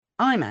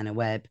I'm Anna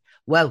Webb.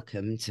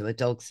 Welcome to A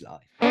Dog's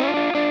Life. Hey,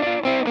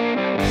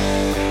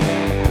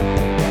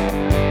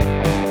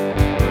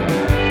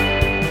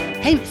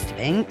 Mr.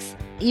 Binks.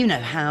 You know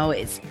how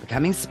it's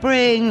becoming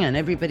spring and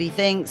everybody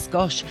thinks,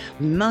 gosh,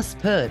 we must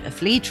put a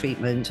flea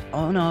treatment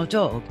on our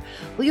dog.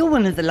 Well, you're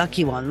one of the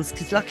lucky ones,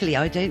 because luckily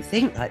I don't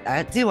think like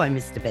that, do I,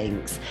 Mr.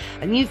 Binks?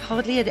 And you've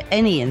hardly had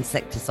any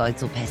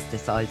insecticides or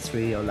pesticides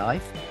through your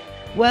life.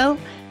 Well,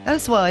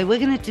 that's why we're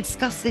going to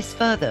discuss this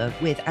further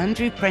with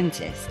Andrew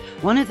Prentis,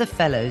 one of the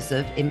fellows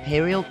of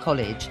Imperial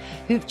College,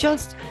 who've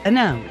just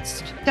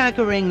announced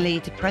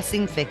staggeringly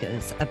depressing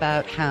figures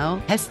about how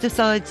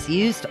pesticides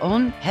used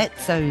on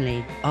pets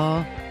only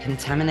are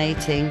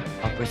contaminating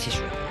our British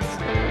rivers.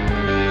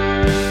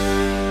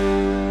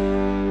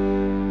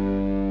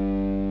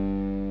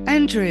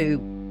 Andrew,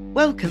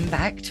 welcome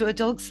back to A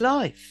Dog's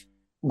Life.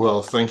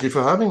 Well, thank you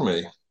for having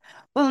me.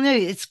 Well, no,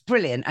 it's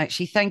brilliant,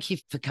 actually. Thank you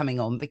for coming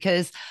on,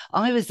 because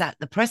I was at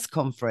the press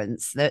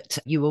conference that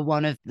you were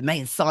one of the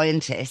main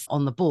scientists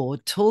on the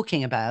board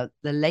talking about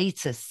the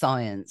latest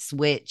science,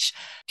 which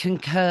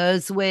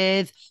concurs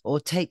with or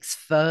takes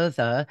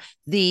further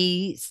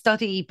the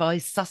study by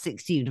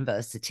Sussex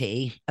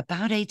University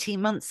about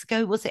 18 months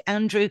ago, was it,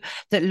 Andrew,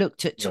 that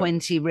looked at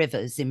 20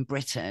 rivers in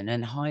Britain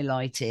and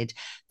highlighted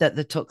that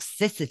the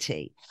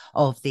toxicity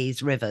of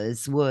these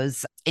rivers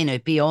was,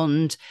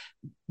 beyond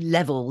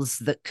levels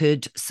that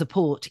could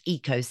support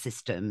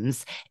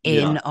ecosystems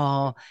in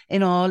our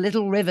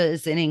little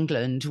rivers in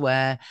England,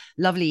 where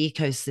lovely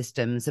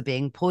ecosystems are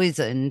being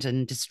poisoned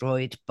and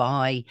destroyed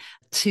by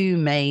two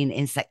main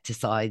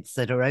insecticides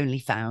that are only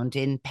found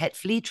in pet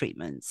flea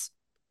treatments.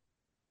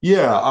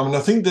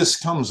 I think this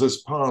comes as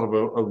part of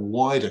a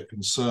wider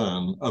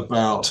concern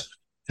about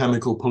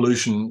chemical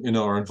pollution in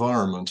our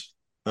environment.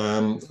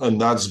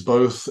 And that's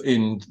both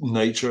in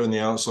nature and the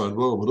outside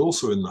world, but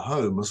also in the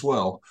home as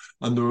well.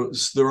 And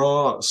there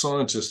are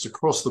scientists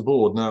across the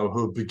board now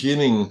who are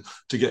beginning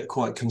to get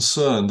quite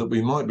concerned that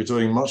we might be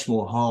doing much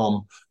more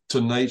harm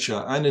to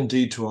nature and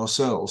indeed to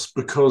ourselves,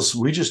 because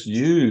we just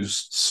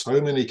use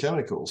so many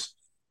chemicals.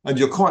 And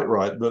you're quite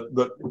right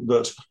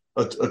that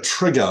a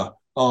trigger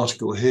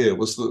article here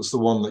was the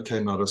one that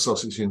came out of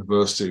Sussex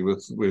University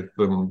with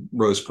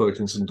Rose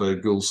Perkins and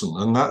Dave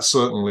Goulson, and that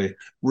certainly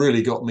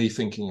really got me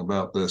thinking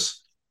about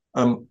this.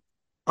 I'd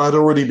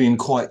already been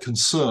quite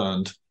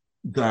concerned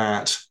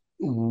that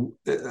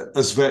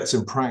as vets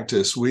in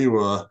practice, we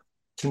were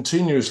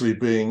continuously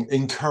being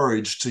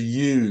encouraged to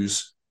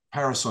use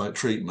parasite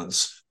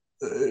treatments.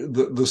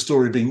 The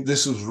story being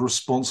this was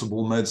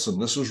responsible medicine.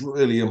 This was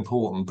really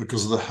important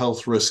because of the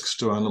health risks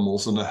to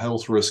animals and the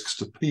health risks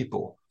to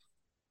people.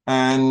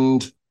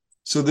 And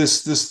so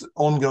this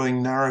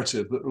ongoing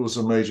narrative that it was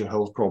a major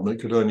health problem,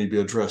 it could only be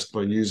addressed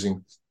by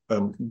using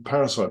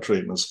parasite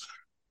treatments.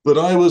 But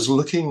I was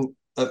looking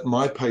at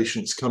my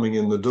patients coming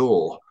in the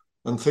door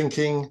and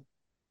thinking,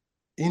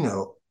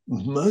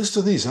 most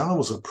of these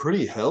animals are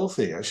pretty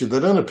healthy. Actually, they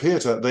don't appear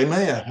to. They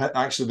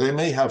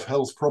may have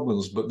health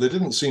problems, but they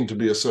didn't seem to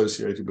be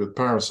associated with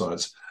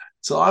parasites.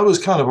 So I was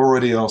kind of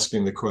already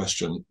asking the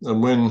question.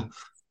 And when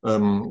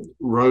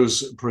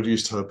Rose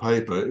produced her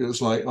paper, it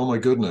was like, oh my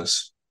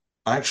goodness,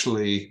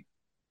 actually,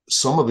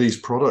 some of these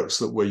products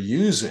that we're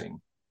using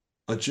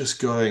are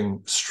just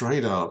going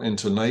straight out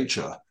into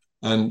nature.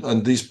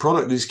 And these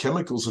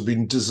chemicals have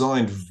been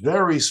designed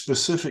very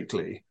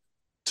specifically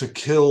to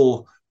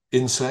kill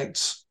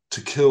insects,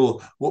 to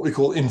kill what we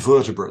call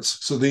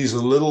invertebrates. So these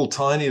are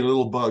tiny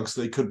little bugs.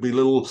 They could be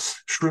little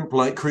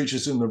shrimp-like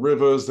creatures in the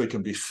rivers. They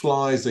can be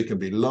flies. They can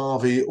be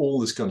larvae,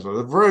 all this kind of stuff.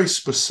 They're very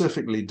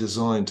specifically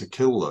designed to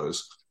kill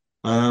those.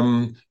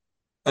 And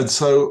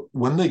so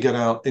when they get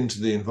out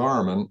into the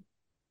environment,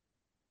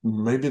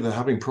 maybe they're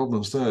having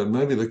problems there.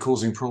 Maybe they're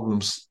causing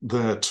problems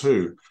there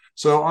too.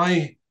 So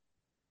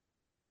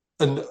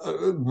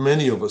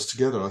many of us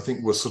together, I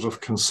think, were sort of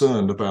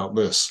concerned about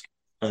this.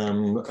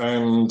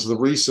 And the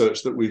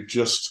research that we've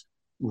just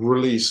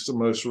released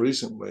most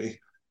recently,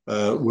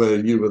 where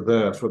you were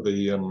there for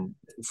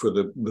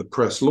the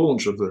press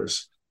launch of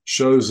this,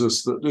 shows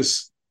us that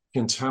this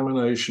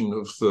contamination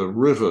of the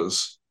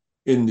rivers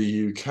in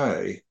the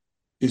UK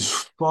is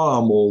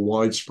far more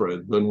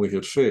widespread than we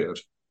had feared.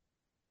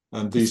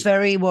 And it's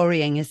very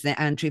worrying, isn't it,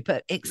 Andrew?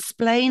 But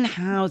explain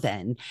how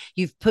then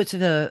you've put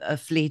a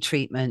flea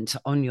treatment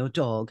on your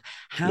dog.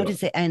 How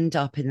does it end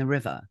up in the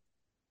river?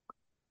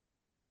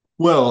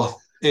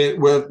 Well,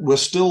 we're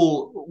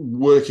still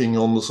working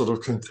on the sort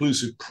of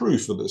conclusive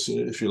proof of this,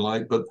 if you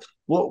like. But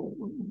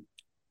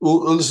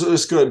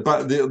let's go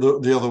back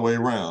the other way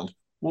around.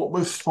 What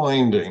we're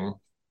finding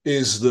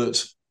is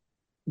that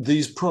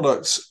these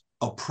products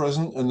are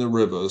present in the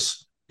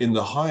rivers in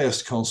the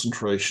highest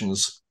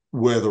concentrations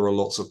where there are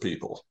lots of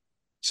people.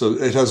 So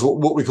it has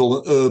what we call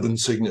an urban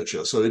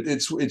signature. So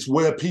it's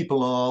where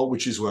people are,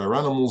 which is where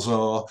animals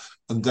are,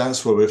 and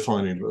that's where we're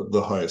finding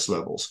the highest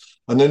levels.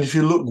 And then if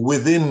you look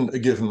within a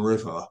given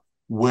river,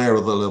 where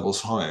are the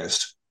levels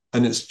highest?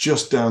 And it's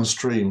just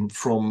downstream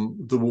from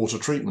the water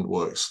treatment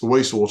works, the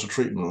wastewater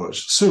treatment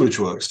works, sewage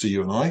works to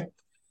you and I.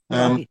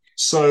 Right.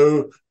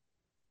 So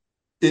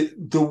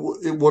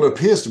what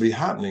appears to be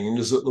happening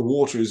is that the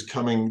water is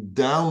coming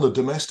down the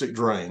domestic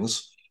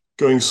drains,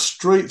 going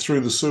straight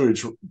through the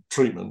sewage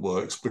treatment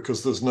works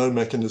because there's no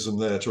mechanism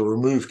there to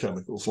remove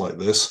chemicals like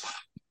this,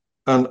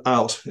 and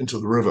out into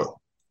the river.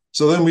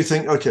 So then we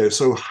think, okay,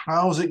 so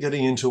how's it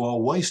getting into our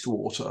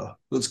wastewater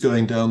that's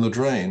going down the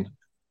drain?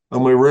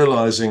 And we're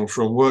realizing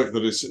from work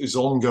that is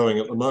ongoing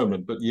at the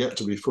moment, but yet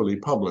to be fully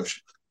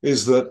published,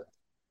 is that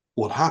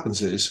what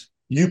happens is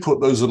you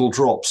put those little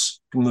drops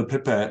from the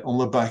pipette on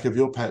the back of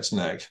your pet's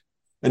neck,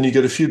 and you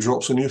get a few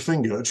drops on your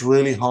finger. It's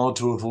really hard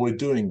to avoid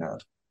doing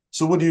that.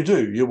 So what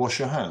do? You wash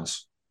your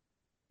hands.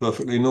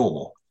 Perfectly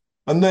normal.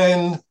 And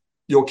then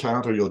your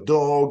cat or your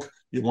dog,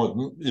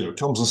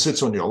 comes and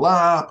sits on your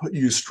lap,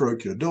 you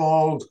stroke your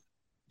dog.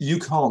 You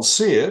can't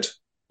see it,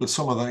 but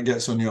some of that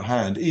gets on your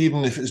hand,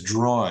 even if it's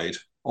dried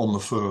on the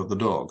fur of the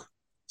dog.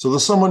 So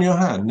there's some on your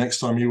hand. Next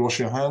time you wash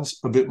your hands,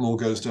 a bit more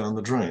goes down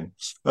the drain.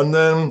 And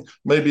then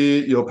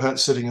maybe your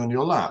pet's sitting on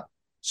your lap.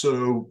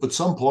 So at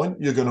some point,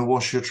 you're going to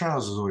wash your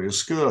trousers or your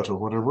skirt or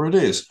whatever it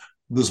is.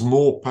 There's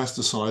more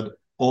pesticide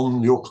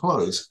on your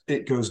clothes.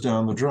 It goes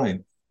down the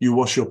drain. You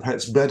wash your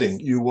pet's bedding.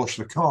 You wash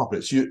the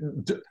carpets.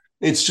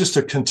 It's just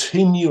a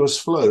continuous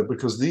flow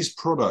because these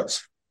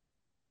products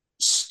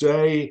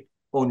stay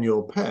on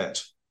your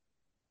pet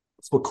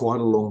for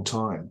quite a long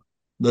time.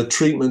 The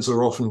treatments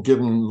are often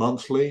given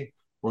monthly,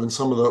 or in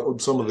some of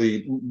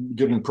the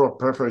given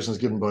preparations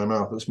given by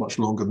mouth, it's much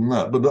longer than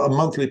that. But a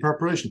monthly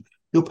preparation,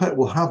 your pet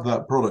will have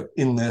that product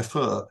in their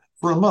fur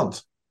for a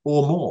month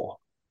or more,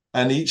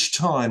 and each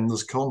time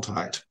there's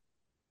contact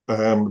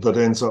that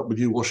ends up with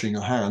you washing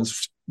your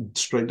hands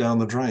straight down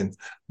the drain.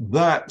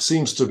 That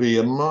seems to be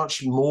a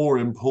much more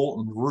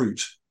important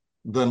route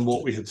than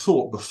what we had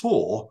thought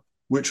before,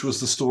 which was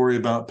the story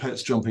about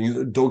dogs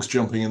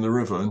jumping in the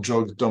river and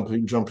dogs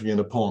jumping in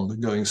a pond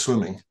and going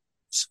swimming.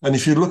 And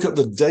if you look at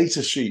the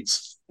data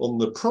sheets on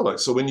the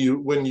product, so when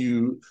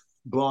you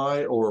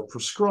buy or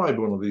prescribe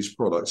one of these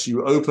products,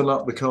 you open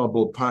up the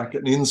cardboard pack,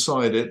 and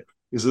inside it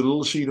is a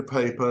little sheet of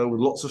paper with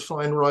lots of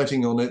fine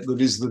writing on it that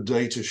is the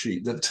data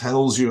sheet that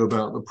tells you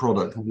about the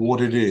product,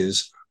 what it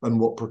is, and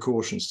what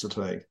precautions to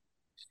take.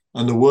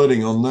 And the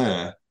wording on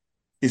there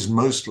is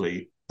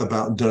mostly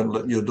about don't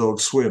let your dog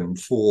swim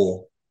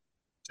for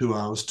 2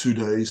 hours, 2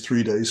 days,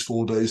 3 days,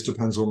 4 days,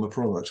 depends on the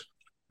product.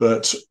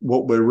 But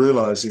what we're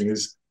realizing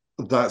is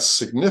that's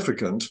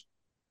significant,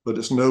 but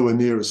it's nowhere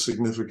near as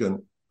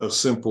significant as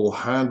simple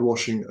hand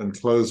washing and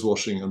clothes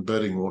washing and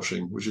bedding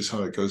washing, which is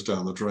how it goes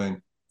down the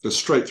drain. Goes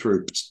straight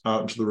through,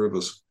 out into the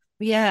rivers.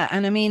 Yeah.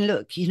 And I mean,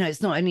 look,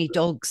 it's not only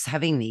dogs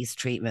having these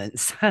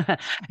treatments,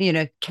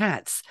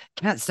 cats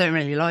don't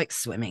really like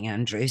swimming,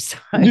 Andrew. So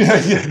Yeah,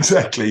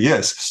 exactly.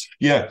 Yes.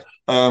 Yeah.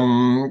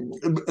 And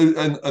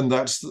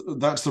that's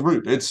the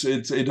route.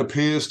 It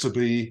appears to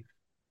be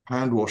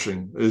hand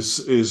washing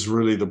is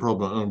really the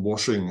problem, and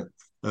washing.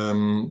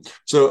 And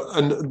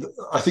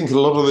I think a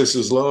lot of this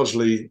is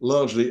largely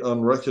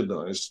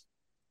unrecognized.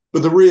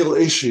 But the real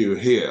issue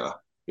here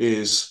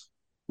is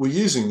we're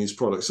using these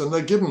products, and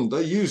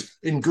they're used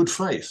in good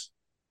faith.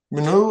 A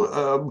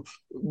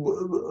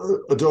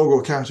dog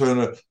or cat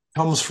owner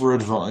comes for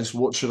advice.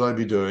 What should I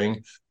be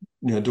doing?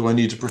 Do I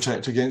need to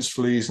protect against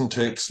fleas and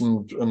ticks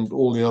and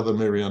all the other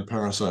myriad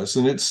parasites?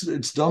 And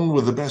it's done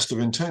with the best of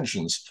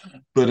intentions.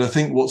 But I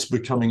think what's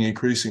becoming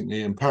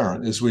increasingly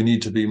apparent is we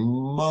need to be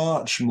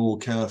much more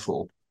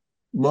careful,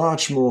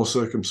 much more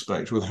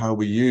circumspect with how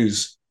we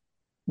use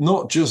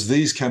not just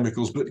these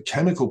chemicals, but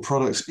chemical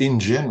products in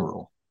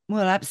general.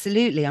 Well,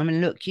 absolutely. I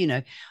mean, look,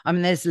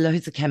 there's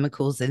loads of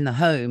chemicals in the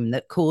home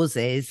that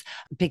causes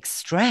big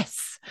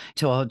stress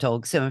to our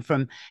dogs. So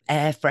from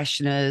air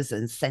fresheners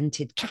and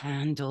scented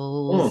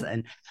candles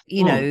and,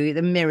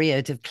 the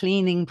myriad of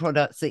cleaning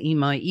products that you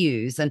might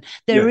use. And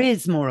there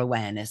is more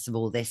awareness of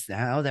all this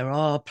now. There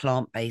are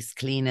plant-based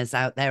cleaners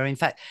out there. In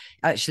fact,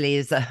 actually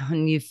is a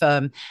new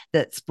firm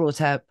that's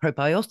brought out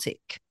probiotic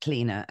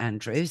cleaner,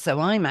 Andrew. So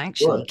I'm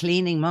actually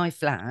cleaning my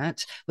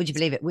flat, would you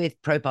believe it, with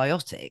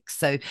probiotics.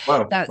 So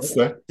that's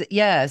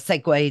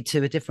segue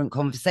to a different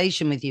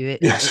conversation with you.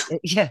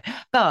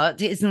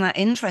 But isn't that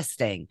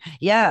interesting?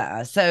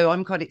 Yeah, so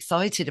I'm quite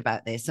excited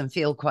about this and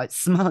feel quite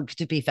smug,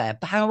 to be fair.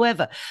 But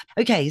however,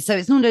 okay, so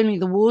it's not only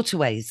the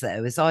waterways,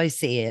 though, as I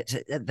see it,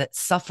 that's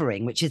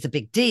suffering, which is a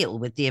big deal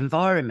with the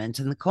environment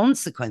and the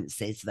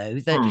consequences, though,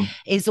 that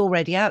is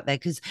already out there,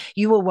 because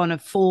you were one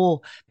of 4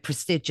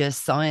 prestigious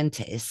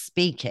scientists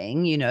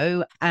speaking,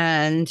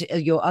 and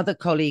your other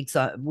colleagues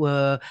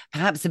were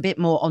perhaps a bit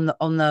more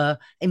on the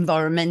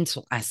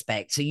environmental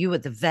aspect. So you were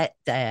the vet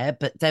there,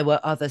 but there were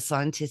other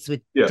scientists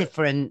with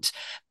different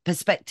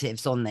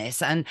perspectives on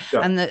this, and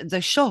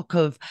the shock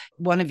of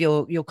one of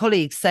your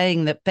colleagues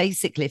saying that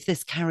basically if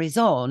this carries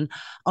on,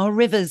 our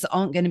rivers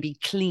aren't going to be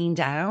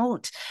cleaned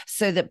out,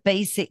 so that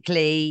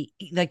basically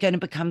they're going to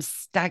become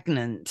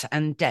stagnant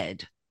and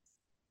dead.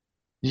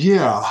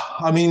 Yeah,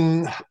 I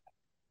mean,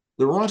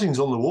 the writing's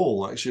on the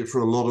wall actually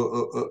for a lot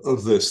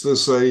of this.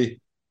 There's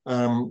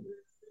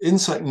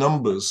insect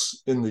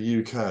numbers in the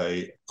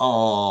UK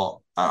are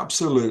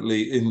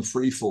absolutely in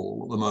free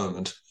fall at the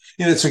moment.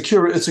 it's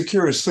a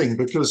curious thing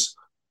because,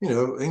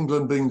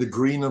 England being the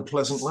green and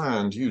pleasant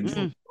land, you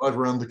Mm. drive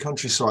around the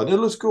countryside, it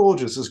looks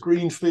gorgeous. There's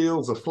green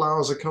fields, the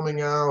flowers are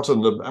coming out,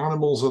 and the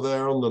animals are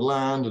there on the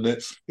land, and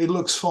it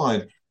looks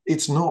fine.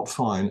 It's not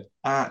fine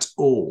at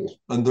all.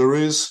 And there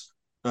is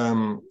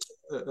one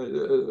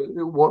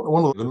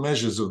of the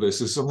measures of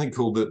this is something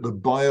called the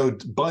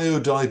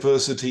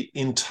biodiversity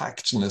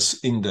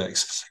intactness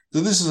index.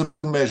 So this is a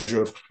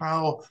measure of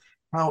how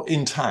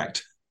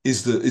intact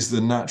is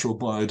the natural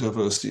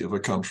biodiversity of a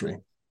country.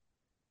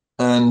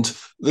 And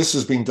this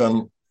has been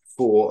done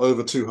for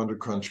over 200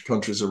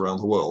 countries around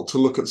the world to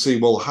look at, see,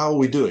 well, how are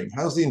we doing?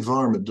 How's the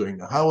environment doing?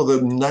 How are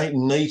the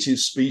native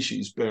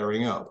species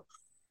bearing up?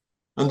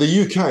 And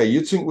the UK,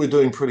 you'd think we're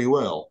doing pretty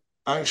well.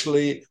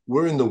 Actually,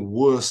 we're in the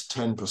worst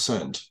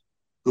 10%,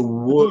 the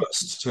Mm.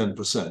 worst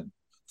 10%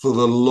 for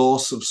the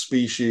loss of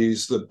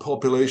species, the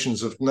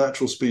populations of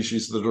natural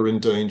species that are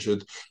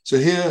endangered. So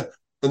here,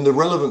 and the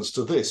relevance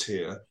to this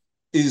here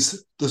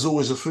is there's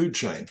always a food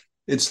chain.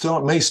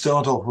 May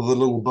start off with the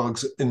little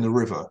bugs in the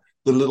river,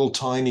 the little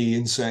tiny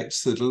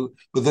insects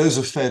but those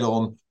are fed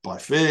on by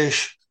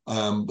fish,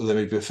 but they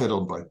may be fed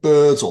on by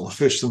birds, or the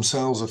fish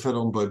themselves are fed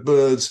on by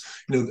birds.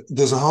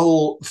 There's a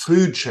whole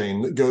food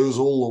chain that goes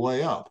all the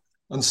way up.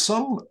 And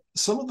some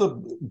of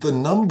the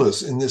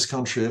numbers in this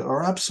country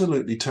are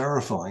absolutely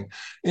terrifying.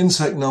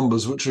 Insect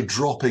numbers which are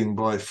dropping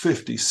by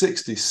 50,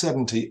 60,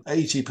 70,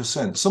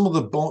 80%. Some of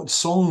the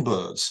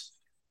songbirds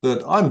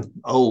that, I'm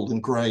old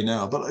and grey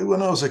now, but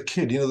when I was a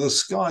kid, the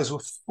skies were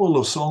full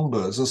of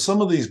songbirds. And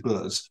some of these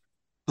birds,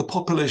 the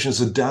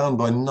populations are down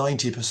by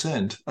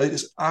 90%.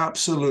 It's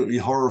absolutely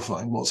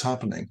horrifying what's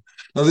happening.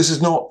 Now, this is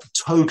not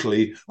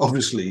totally,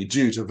 obviously,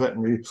 due to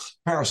veterinary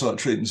parasite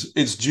treatments.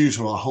 It's due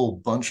to a whole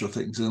bunch of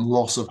things, and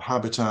loss of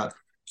habitat,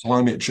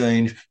 climate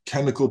change,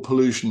 chemical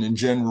pollution in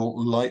general,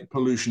 light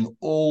pollution,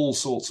 all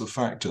sorts of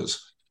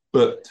factors.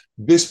 But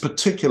this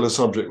particular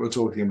subject we're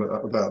talking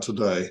about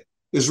today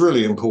is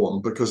really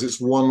important because it's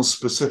one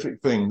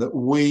specific thing that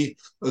we,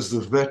 as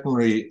the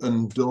veterinary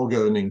and dog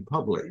owning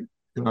public,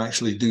 can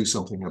actually do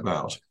something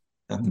about.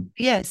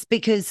 Yes,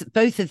 because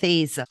both of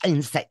these are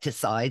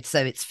insecticides,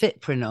 so it's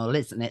fipronil,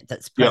 isn't it,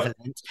 that's Yeah,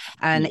 prevalent,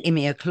 and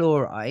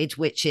imidacloride,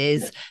 which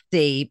is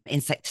the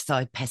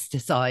insecticide,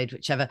 pesticide,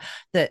 whichever,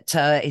 that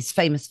is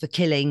famous for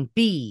killing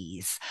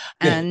bees.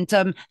 yeah, And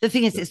the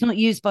thing is, it's not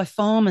used by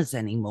farmers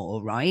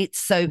anymore, right?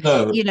 So,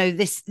 no,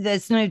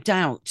 there's no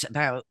doubt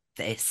about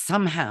this.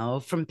 Somehow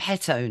from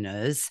pet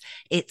owners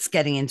it's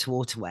getting into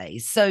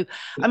waterways. So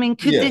I mean,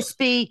 could this yes.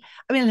 be,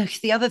 I mean, look,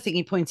 the other thing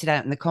you pointed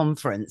out in the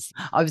conference,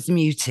 I was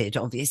muted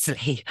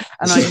obviously,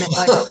 and I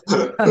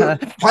and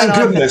Thank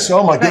I've goodness.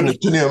 Oh my goodness,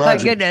 can you thank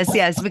imagine? goodness,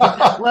 yes,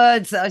 because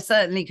words that I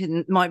certainly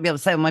couldn't, might be able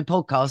to say on my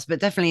podcast, but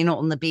definitely not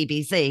on the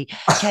BBC,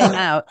 came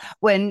out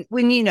when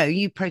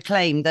you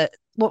proclaimed that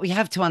what we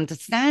have to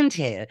understand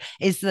here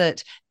is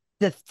that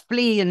the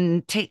flea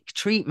and tick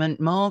treatment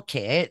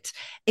market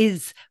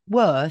is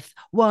worth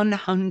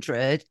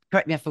 100,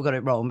 correct me if I got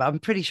it wrong, but I'm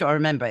pretty sure I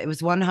remember it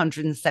was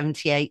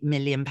 178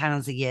 million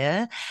pounds a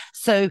year.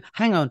 So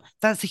hang on,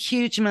 that's a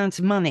huge amount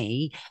of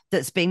money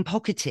that's being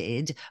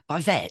pocketed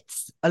by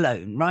vets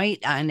alone, right?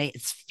 And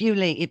it's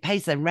fueling, it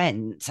pays their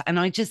rent. And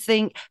I just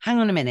think, hang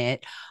on a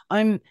minute,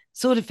 I'm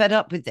sort of fed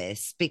up with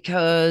this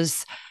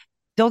because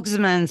dog's a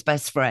man's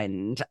best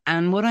friend.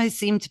 And what I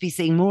seem to be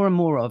seeing more and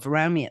more of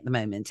around me at the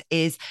moment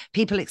is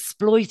people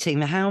exploiting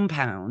the hound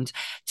pound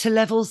to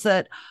levels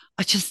that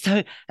I just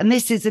don't. And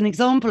this is an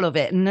example of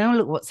it. And now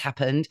look what's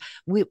happened.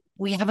 We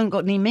haven't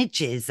got any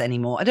midges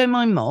anymore. I don't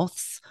mind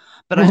moths,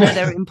 but I know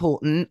they're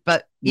important.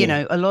 But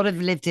Yeah. a lot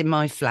have lived in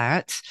my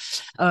flat.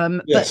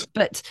 Yes.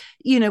 But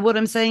what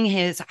I'm saying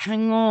here is,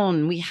 hang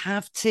on, we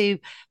have to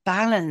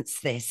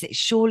balance this. It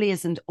surely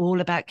isn't all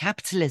about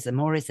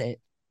capitalism, or is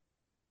it?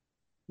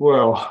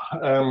 Well,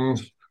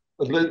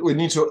 we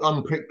need to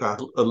unpick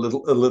that a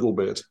little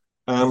bit.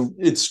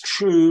 It's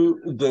true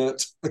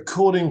that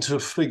according to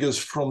figures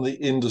from the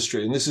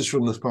industry, and this is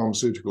from the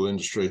pharmaceutical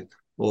industry,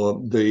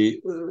 or the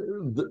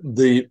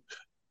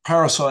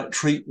parasite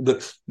treat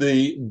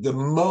the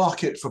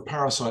market for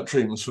parasite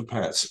treatments for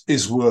pets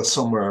is worth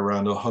somewhere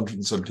around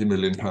 170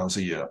 million pounds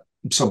a year,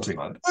 something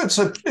like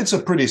that. It's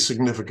a pretty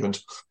significant.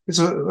 It's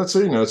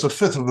a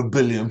fifth of £1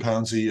 billion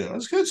a year.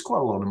 It's quite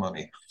a lot of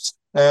money.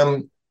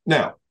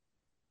 Now,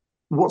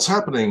 what's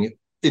happening,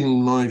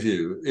 in my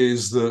view,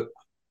 is that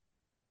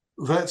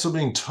vets are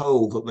being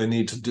told that they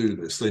need to do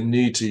this. They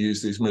need to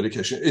use these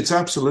medications. It's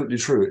absolutely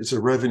true. It's a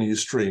revenue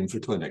stream for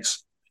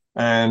clinics.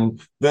 And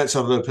vets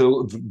have their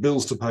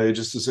bills to pay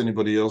just as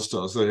anybody else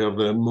does. They have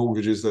their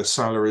mortgages, their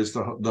salaries,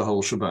 the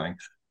whole shebang.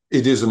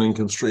 It is an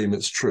income stream,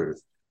 it's true.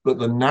 But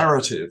the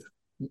narrative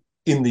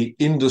in the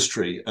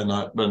industry,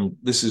 and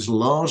this is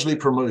largely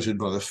promoted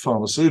by the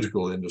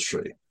pharmaceutical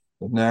industry,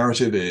 the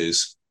narrative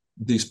is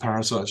these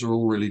parasites are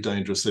all really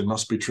dangerous. They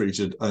must be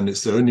treated, and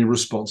it's the only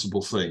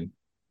responsible thing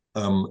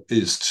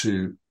is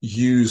to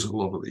use a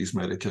lot of these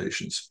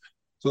medications.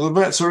 So the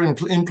vets are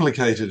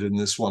implicated in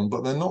this one,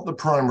 but they're not the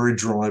primary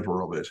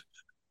driver of it.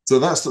 So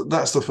that's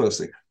the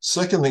first thing.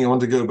 Second thing, I want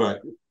to go back.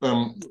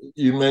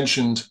 You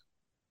mentioned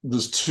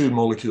there's two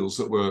molecules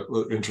that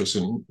we're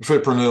interested in.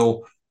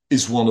 Fipronil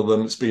is one of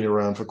them. It's been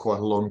around for quite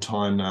a long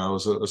time now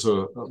as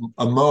a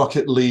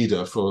market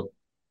leader for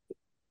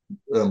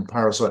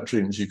parasite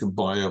treatments you can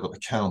buy over the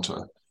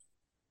counter.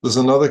 There's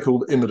another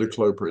called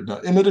imidacloprid. Now,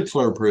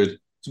 imidacloprid,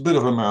 it's a bit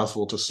of a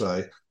mouthful to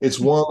say. It's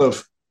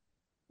called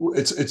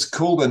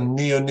a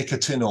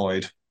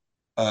neonicotinoid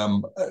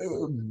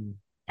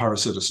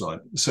parasiticide.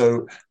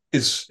 So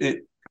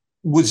it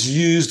was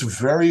used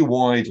very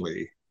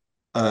widely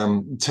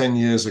 10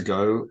 years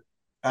ago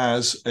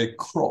as a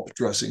crop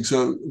dressing.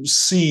 So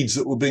seeds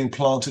that were being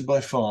planted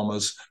by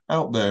farmers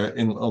out there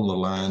on the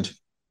land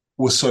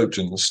were soaked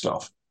in the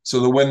stuff. So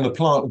that when the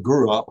plant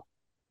grew up,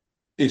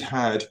 it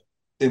had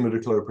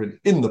imidacloprid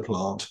in the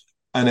plant,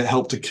 and it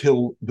helped to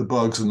kill the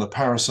bugs and the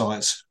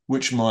parasites,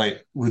 which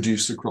might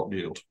reduce the crop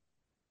yield.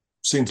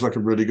 Seems like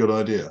a really good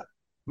idea.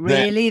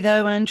 Really,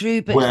 though,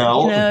 Andrew, but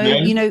Well,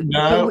 then but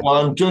no,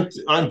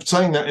 I'm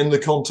saying that in the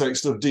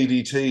context of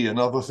DDT and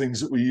other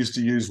things that we used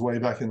to use way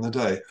back in the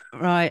day.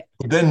 right.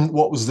 But then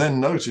what was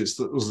then noticed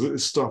that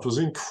this stuff was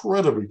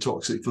incredibly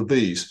toxic for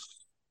bees.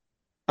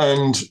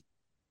 And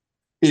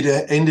it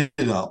ended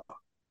up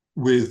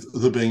with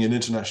there being an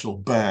international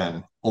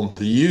ban on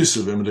the use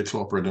of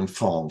imidacloprid in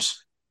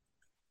farms.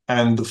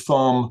 And the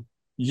farm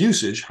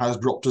usage has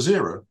dropped to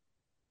zero.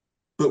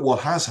 But what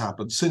has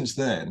happened since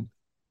then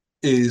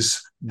is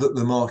that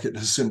the market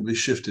has simply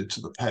shifted to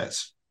the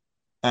pets.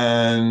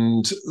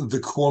 And the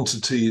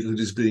quantity that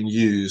is being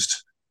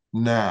used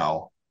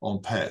now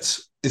on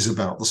pets is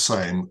about the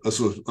same as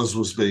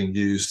was being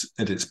used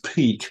at its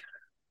peak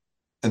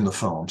in the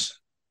farms.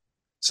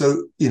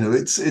 So,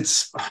 it's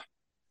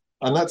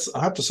and that's,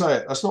 I have to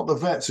say, that's not the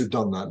vets who've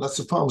done that. That's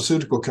the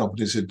pharmaceutical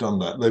companies who've done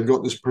that. They've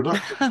got this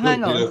production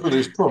Hang on. for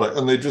this product,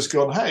 and they've just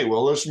gone, hey,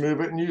 well, let's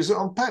move it and use it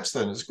on pets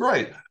then. It's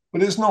great.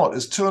 But it's not.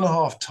 It's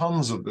 2.5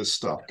 tons of this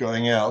stuff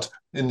going out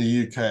in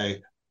the UK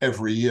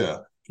every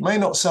year. It may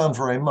not sound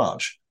very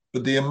much,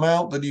 but the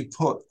amount that you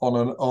put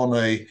on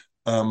a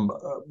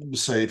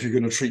say if you're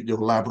going to treat your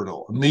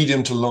Labrador, a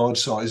medium to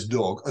large sized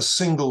dog, a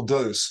single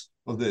dose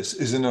of this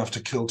is enough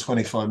to kill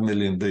 25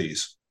 million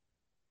bees.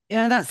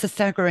 Yeah, that's a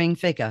staggering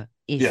figure.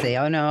 You Yeah, see,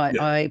 I know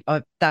yeah,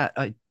 I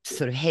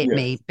sort of hit yeah.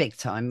 me big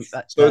time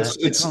at So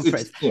the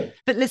conference. yeah.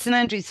 But listen,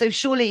 Andrew, so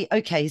surely,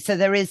 okay, so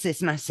there is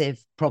this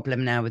massive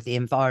problem now with the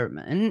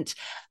environment,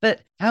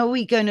 but how are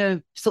we going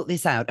to sort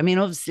this out? I mean,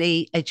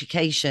 obviously,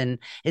 education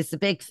is the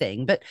big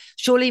thing, but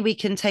surely we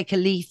can take a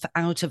leaf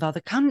out of other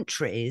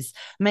countries.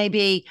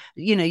 Maybe,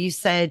 you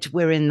said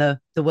we're in the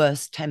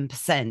worst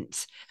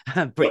 10%.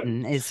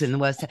 Britain is in the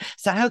worst.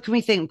 So how can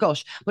we think,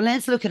 gosh, well,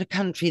 let's look at a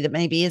country that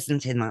maybe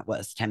isn't in that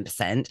worst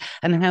 10%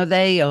 and how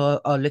they are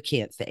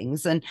looking at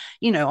things. And,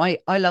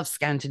 I love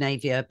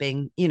Scandinavia,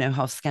 being,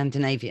 half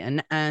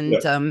Scandinavian, and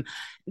Yeah.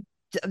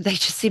 they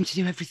just seem to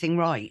do everything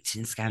right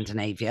in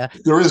Scandinavia.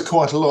 There is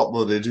quite a lot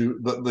that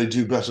they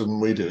do better than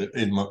we do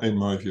in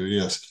my view.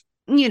 Yes.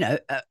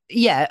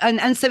 Yeah,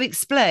 and so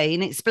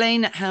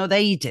explain how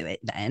they do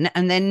it then,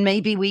 and then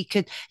maybe we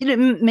could,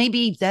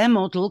 maybe their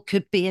model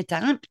could be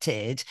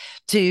adapted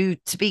to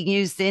being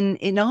used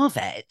in our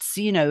vets,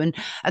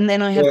 and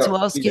then I have to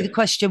ask you Yeah. the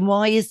question,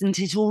 why isn't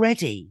it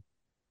already?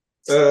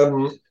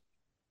 Um,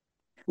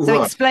 So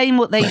right. explain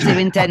what they do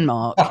in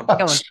Denmark.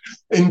 Go on.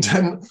 In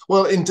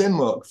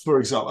Denmark, for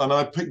example, and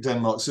I picked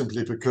Denmark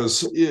simply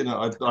because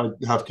I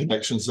have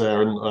connections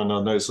there, and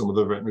I know some of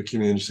the veterinary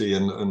community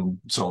and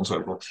so on and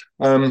so forth.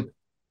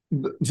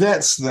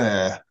 Vets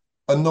there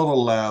are not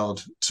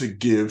allowed to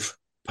give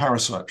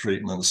parasite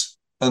treatments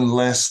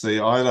unless they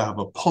either have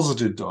a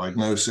positive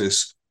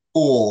diagnosis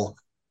or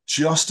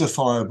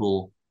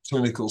justifiable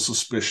clinical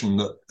suspicion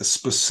that a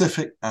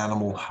specific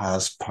animal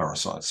has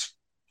parasites.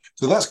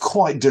 So that's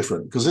quite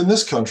different because in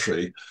this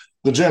country,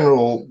 the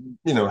general,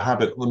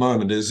 habit at the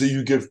moment is that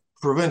you give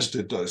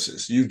preventative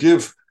doses. You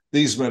give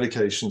these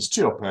medications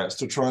to your pets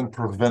to try and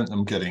prevent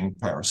them getting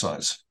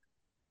parasites.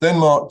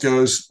 Denmark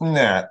goes,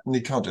 nah,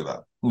 you can't do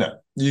that. No,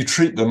 you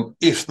treat them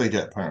if they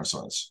get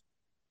parasites.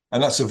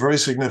 And that's a very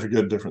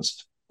significant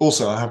difference.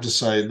 Also, I have to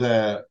say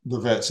the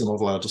vets are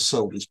not allowed to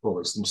sell these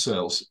products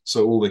themselves.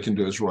 So all they can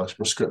do is write a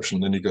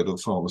prescription, then you go to the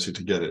pharmacy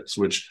to get it,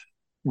 which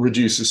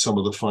reduces some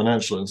of the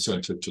financial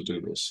incentive to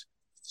do this.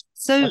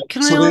 So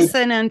can I So ask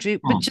then, Andrew,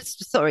 but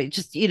just,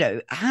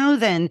 how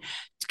then,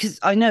 because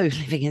I know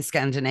living in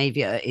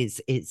Scandinavia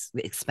is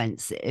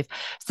expensive.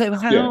 So yeah.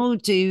 how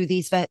do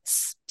these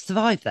vets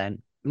survive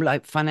then,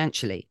 like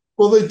financially?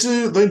 Well,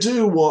 they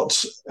do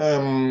what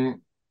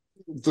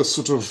the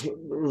sort of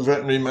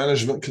veterinary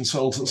management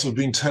consultants have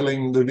been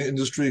telling the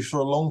industry for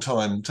a long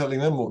time, telling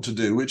them what to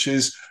do, which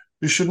is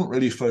we shouldn't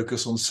really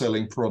focus on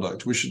selling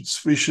product. We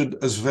should,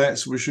 as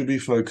vets, we should be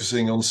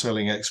focusing on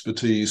selling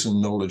expertise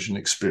and knowledge and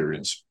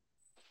experience,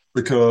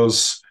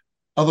 because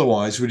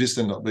otherwise we just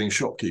end up being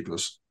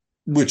shopkeepers.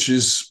 which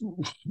is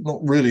not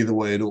really the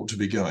way it ought to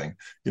be going.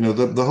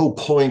 The whole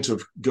point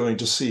of going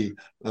to see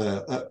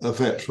a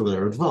vet for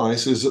their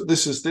advice is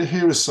that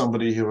here is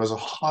somebody who has a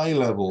high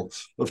level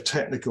of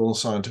technical and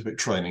scientific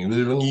training.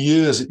 They've done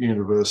years at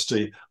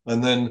university,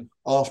 and then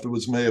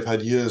afterwards may have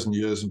had years and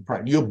years in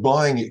practice. You're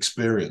buying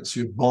experience.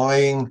 You're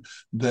buying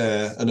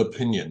an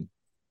opinion,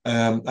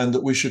 and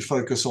that we should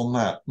focus on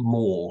that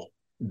more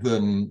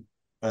than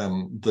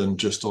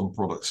just on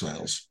product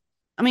sales.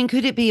 I mean,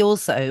 could it be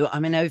also, I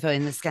mean, over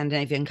in the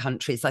Scandinavian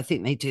countries, I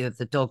think they do have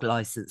the dog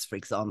license, for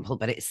example,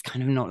 but it's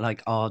kind of not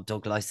like our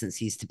dog license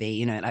used to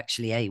be. It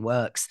actually A,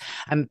 works,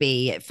 and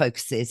B, it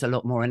focuses a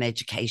lot more on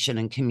education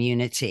and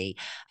community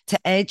to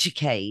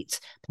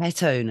educate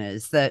pet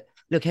owners that,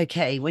 look,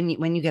 okay, when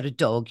you get a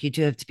dog, you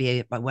do have to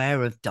be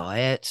aware of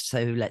diet.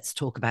 So let's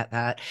talk about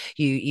that.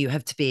 You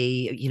have to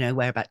be,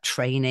 aware about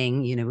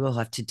training. We'll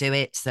have to do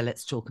it. So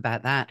let's talk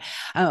about that.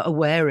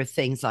 Aware of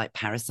things like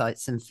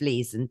parasites and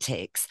fleas and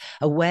ticks.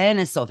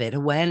 Awareness of it.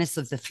 Awareness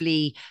of the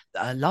flea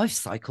life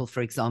cycle,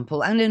 for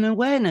example, and an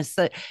awareness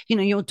that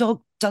your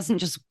dog doesn't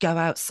just go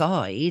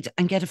outside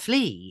and get a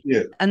flea.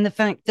 Yeah. And the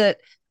fact that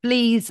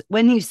fleas,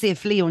 when you see a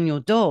flea on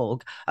your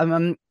dog,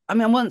 I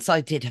mean, once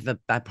I did have a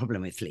bad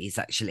problem with fleas,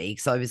 actually,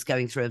 because I was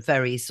going through a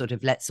very sort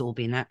of let's all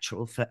be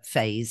natural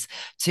phase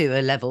to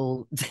a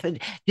level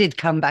that did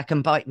come back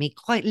and bite me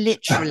quite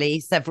literally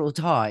several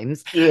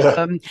times.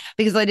 Yeah.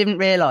 Because I didn't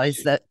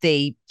realize that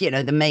the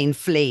main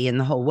flea in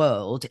the whole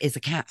world is a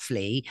cat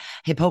flea.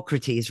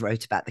 Hippocrates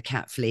wrote about the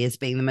cat flea as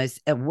being the most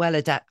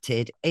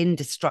well-adapted,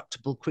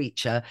 indestructible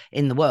creature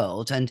in the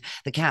world. And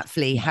the cat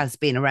flea has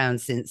been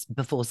around since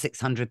before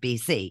 600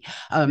 BC.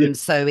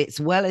 So it's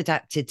well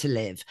adapted to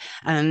live.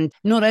 And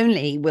not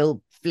only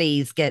will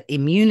fleas get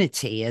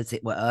immunity, as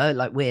it were,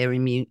 like we're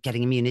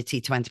getting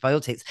immunity to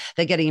antibiotics,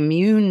 they're getting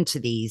immune to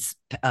these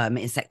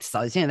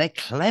insecticides. They're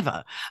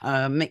clever.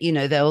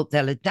 They'll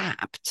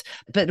adapt.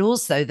 But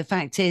also the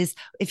fact is,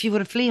 if you've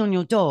got a flea on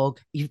your dog,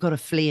 you've got a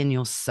flea in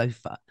your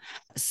sofa.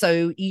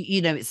 So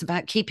it's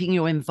about keeping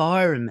your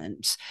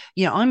environment.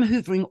 I'm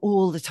hoovering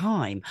all the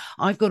time.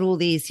 I've got all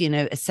these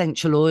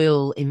essential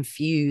oil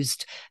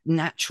infused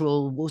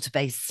natural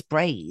water-based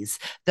sprays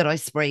that I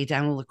spray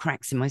down all the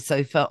cracks in my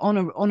sofa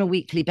on a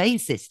weekly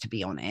basis, to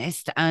be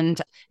honest. And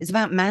it's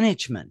about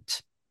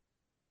management.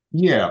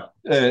 Yeah,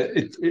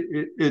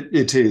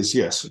 it is.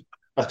 Yes,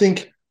 I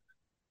think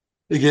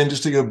again,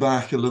 just to go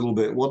back a little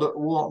bit,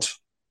 what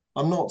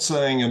I'm not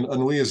saying,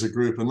 and we as a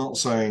group are not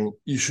saying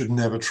you should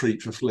never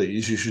treat for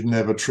fleas. You should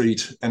never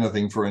treat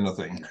anything for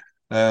anything,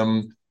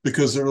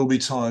 because there will be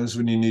times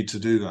when you need to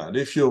do that.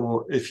 If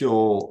your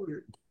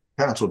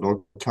cat or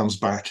dog comes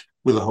back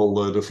with a whole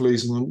load of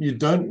fleas, and you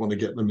don't want to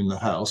get them in the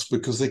house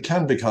because they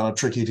can be kind of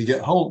tricky to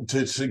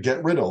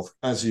get rid of,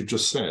 as you've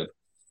just said.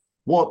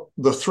 What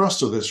the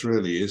thrust of this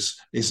really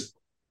is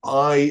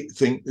I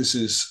think this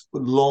is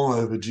long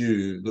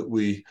overdue that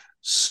we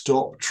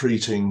stop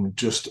treating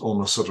just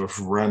on a sort of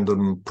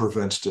random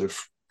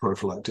preventative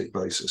prophylactic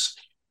basis.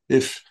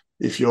 If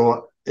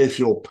your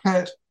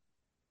pet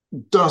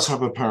does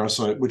have a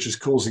parasite which is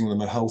causing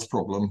them a health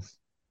problem,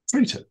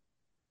 treat it.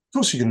 Of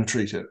course you're going to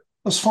treat it.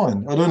 That's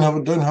fine. I don't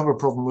have a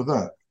problem with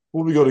that.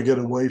 What we got to get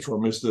away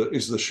from is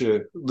the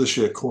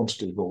sheer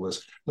quantity of all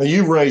this. Now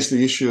you raised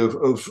the issue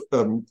of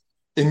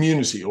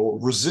immunity or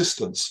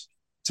resistance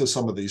to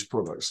some of these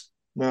products.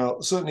 Now,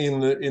 certainly in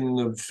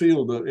the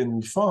field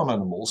in farm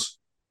animals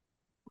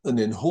and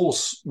in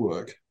horse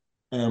work,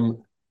 a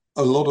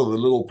lot of the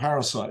little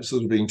parasites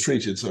that are being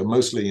treated, so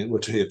mostly we're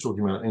here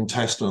talking about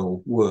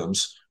intestinal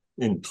worms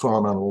in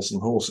farm animals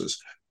and horses,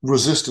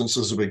 resistance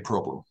is a big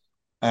problem.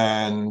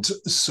 And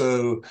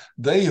so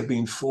they have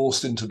been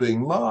forced into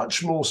being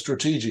much more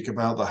strategic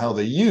about how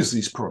they use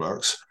these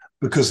products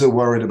because they're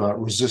worried about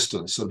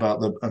resistance, about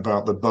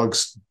the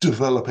bugs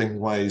developing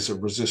ways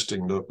of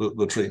resisting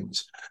the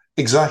treatments.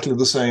 Exactly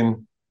the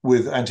same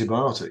with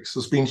antibiotics.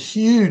 There's been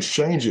huge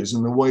changes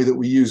in the way that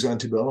we use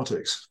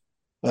antibiotics.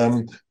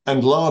 And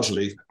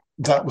largely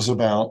that was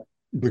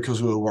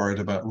because we were worried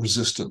about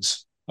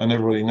resistance. And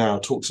everybody now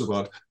talks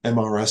about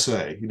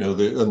MRSA,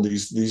 and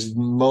these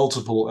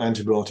multiple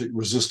antibiotic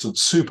resistant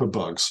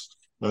superbugs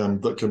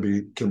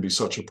that can be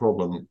such a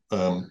problem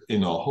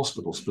in our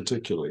hospitals,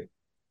 particularly.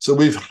 So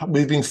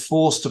we've been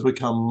forced to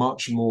become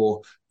much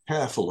more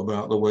careful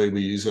about the way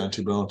we use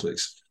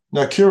antibiotics.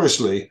 Now,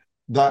 curiously,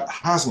 that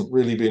hasn't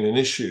really been an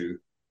issue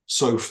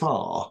so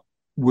far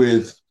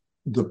with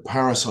the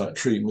parasite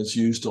treatments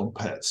used on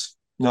pets.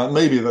 Now,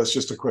 maybe that's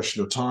just a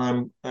question of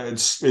time.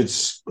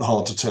 It's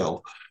hard to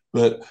tell.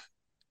 But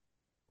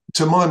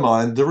to my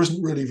mind, there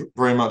isn't really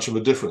very much of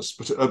a difference.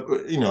 But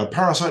a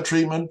parasite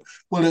treatment,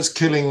 well, it's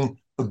killing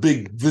a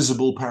big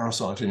visible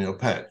parasite in your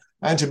pet.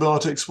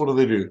 Antibiotics, what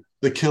do?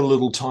 They kill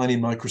little tiny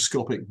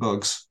microscopic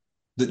bugs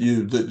that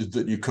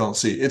you can't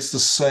see. It's the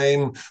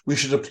same. We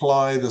should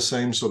apply the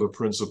same sort of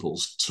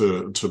principles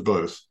to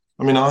both.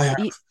 I mean, I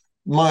have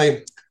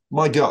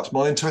my gut,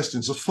 my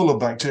intestines are full of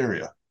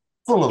bacteria,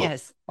 full of them.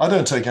 Yes. I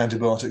don't take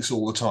antibiotics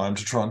all the time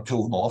to try and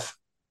kill them off,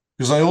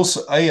 Because I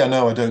also, A, I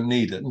know I don't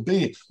need it, and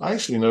B, I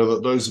actually know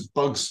that those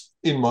bugs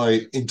in my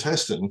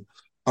intestine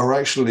are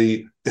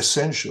actually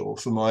essential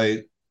for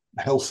my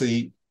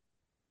healthy,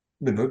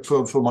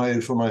 for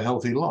my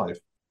healthy life.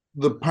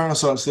 The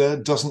parasites there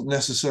doesn't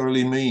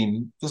necessarily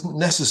mean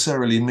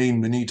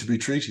we need to be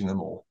treating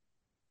them all.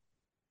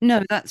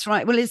 No, that's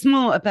right. Well, it's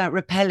more about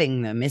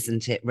repelling them,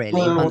 isn't it,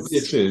 really? Well, Once,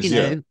 it is,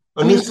 yeah.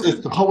 I And mean, this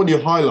is what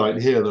you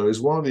highlight here, though, is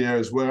one of the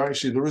areas where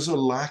actually there is a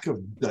lack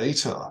of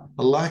data,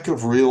 a lack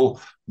of real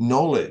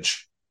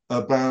knowledge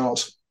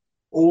about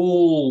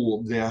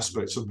all the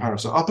aspects of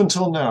parasites. Up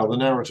until now, the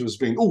narrative has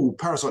been, oh,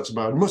 parasites are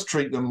bad, must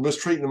treat them,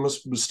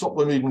 must stop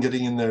them even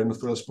getting in there in the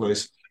first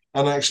place.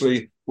 And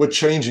actually, we're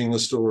changing the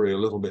story a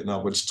little bit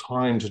now, but it's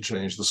time to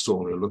change the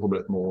story a little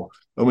bit more.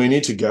 And we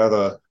need to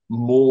gather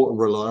more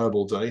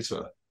reliable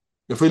data.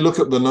 If we look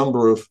at the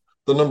number of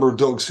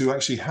dogs who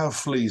actually have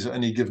fleas at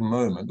any given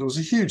moment, there was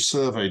a huge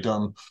survey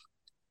done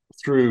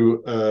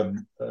through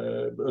an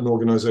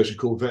organization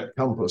called Vet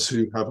Compass,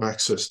 who have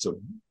access to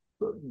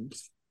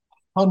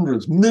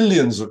hundreds,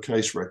 millions of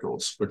case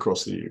records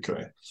across the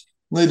UK.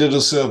 They did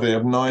a survey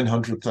of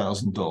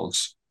 900,000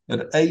 dogs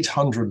at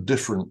 800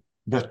 different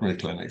veterinary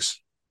clinics.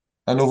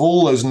 And of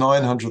all those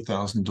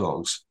 900,000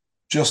 dogs,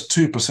 just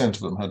 2%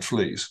 of them had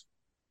fleas.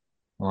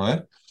 All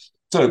right.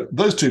 So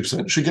those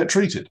 2% should get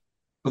treated.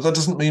 But that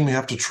doesn't mean we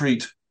have to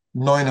treat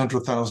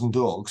 900,000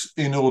 dogs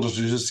in order to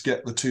just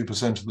get the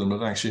 2% of them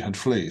that actually had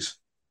fleas.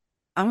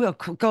 oh well,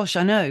 gosh,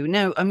 I know.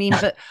 No, I mean,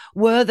 but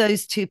were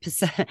those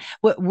 2%,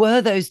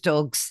 were those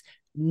dogs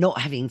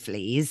not having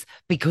fleas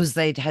because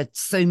they'd had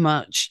so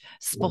much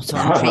spot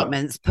on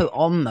treatments put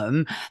on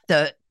them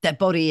that their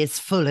body is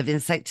full of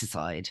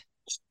insecticide?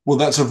 Well,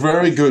 that's a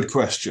very good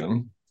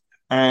question.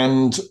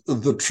 And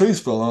the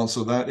truthful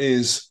answer to that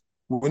is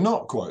we're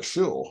not quite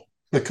sure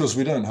because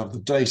we don't have the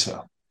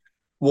data.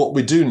 What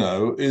we do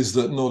know is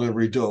that not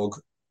every dog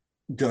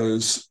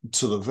goes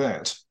to the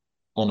vet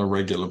on a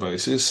regular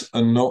basis,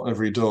 and not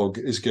every dog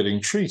is getting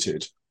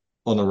treated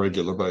on a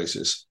regular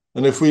basis.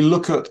 And if we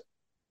look at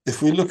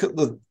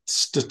the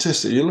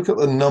statistic, you look at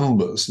the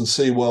numbers and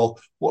see, well,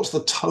 what's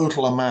the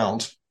total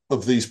amount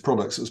of these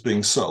products that's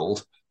being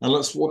sold, and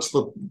what's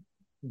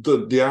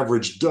the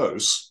average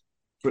dose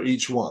for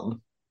each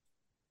one,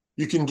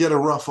 you can get a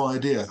rough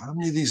idea how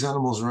many of these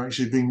animals are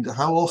actually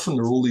how often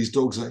are all these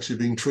dogs actually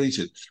being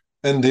treated?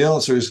 And the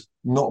answer is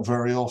not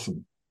very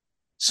often.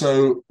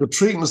 So the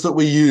treatments that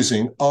we're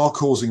using are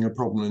causing a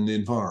problem in the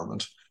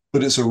environment,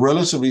 but it's a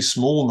relatively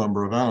small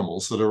number of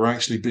animals that are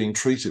actually being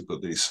treated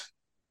with these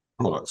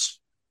products.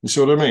 You see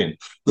what I mean?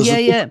 Yeah,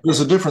 yeah. There's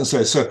a difference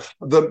there. So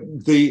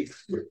it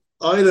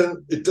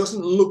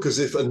doesn't look as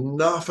if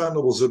enough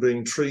animals are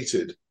being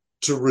treated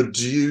to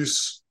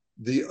reduce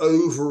the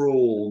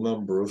overall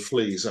number of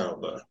fleas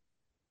out there,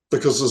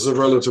 because there's a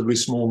relatively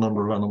small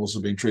number of animals that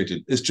are being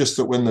treated. It's just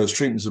that when those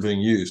treatments are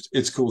being used,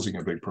 it's causing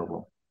a big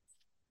problem.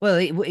 Well,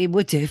 it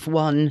would if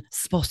one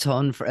spot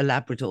on for a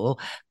Labrador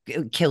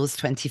kills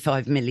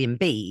 25 million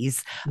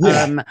bees.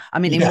 Yeah, I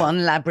mean, in yeah,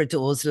 one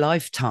Labrador's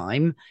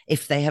lifetime,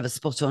 if they have a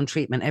spot on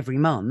treatment every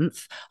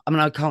month, I mean,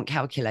 I can't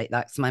calculate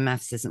that because my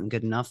maths isn't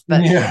good enough,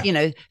 but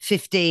yeah.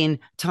 15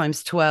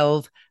 times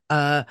 12,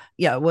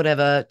 yeah,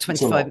 whatever, It's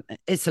a 25, lot.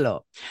 it's a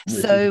lot. Yeah.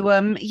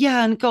 So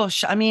yeah, and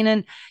gosh, I mean,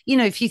 and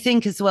if you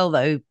think as well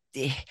though,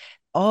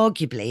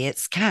 arguably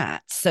it's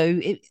cats.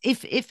 So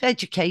if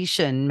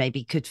education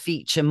maybe could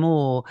feature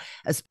more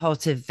as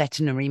part of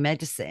veterinary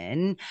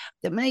medicine,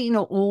 that may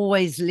not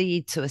always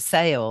lead to a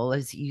sale,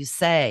 as you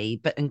say,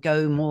 but and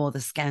go more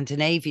the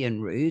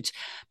Scandinavian route.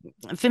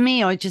 For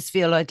me, I just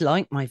feel I'd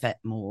like my vet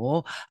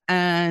more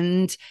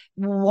and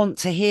want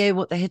to hear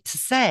what they had to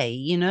say,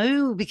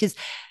 because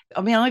I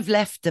mean, I've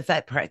left the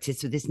vet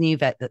practice with this new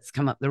vet that's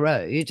come up the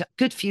road a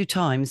good few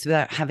times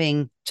without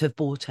having to have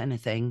bought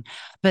anything.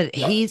 But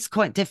Yeah. he's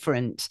quite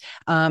different.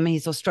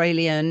 He's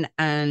Australian.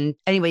 And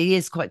anyway, he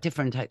is quite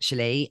different,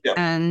 actually. Yeah.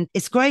 And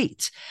it's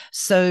great.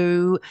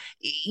 So,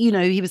 he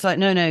was like,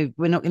 no,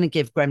 we're not going to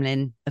give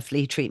Gremlin a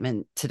flea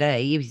treatment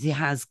today. He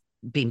has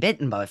been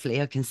bitten by a flea.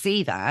 I can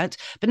see that,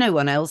 but no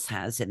one else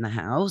has in the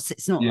house.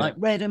 It's not Yeah. like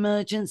red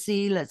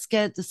emergency, let's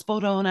get the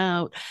spot on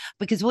out.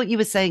 Because what you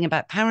were saying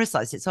about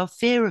parasites, it's our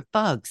fear of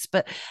bugs.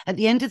 But at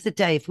the end of the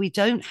day, if we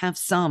don't have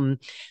some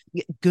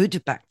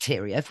good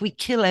bacteria, if we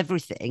kill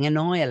everything,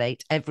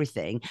 annihilate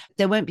everything,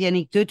 there won't be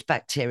any good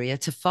bacteria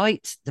to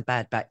fight the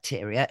bad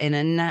bacteria in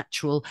a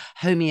natural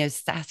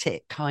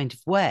homeostatic kind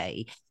of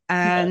way.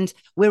 Yeah. And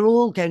we're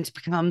all going to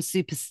become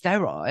super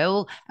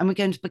sterile and we're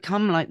going to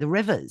become like the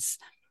rivers.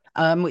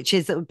 Which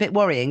is a bit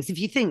worrying. So if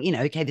you think,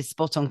 okay, this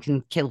spot on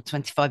can kill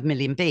 25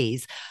 million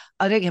bees,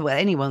 I don't care what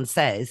anyone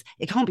says,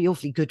 it can't be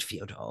awfully good for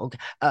your dog.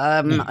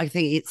 I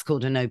think it's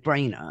called a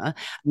no-brainer.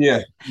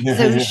 Yeah. Yeah.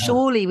 So Yeah.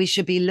 surely we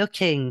should be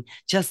looking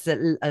just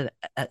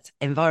at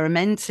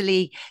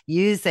environmentally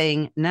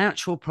using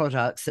natural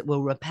products that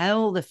will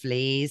repel the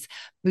fleas,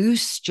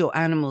 boost your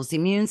animal's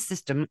immune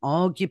system,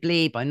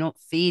 arguably by not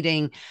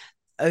feeding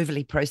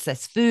overly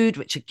processed food,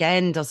 which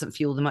again doesn't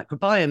fuel the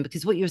microbiome.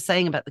 Because what you were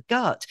saying about the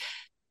gut,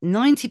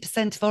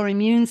 90% of our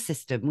immune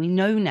system, we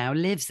know now,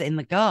 lives in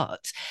the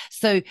gut.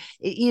 So,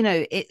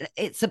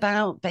 it's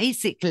about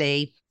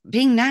basically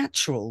being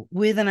natural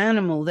with an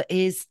animal that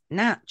is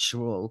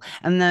natural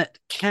and that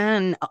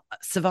can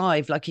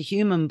survive like a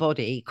human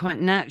body quite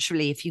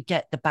naturally if you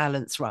get the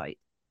balance right.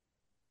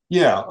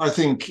 Yeah, I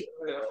think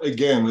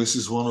again, this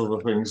is one of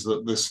the things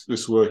that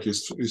this work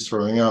is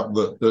throwing up,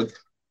 that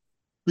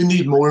we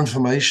need more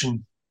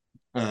information.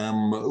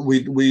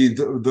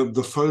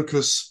 The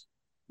focus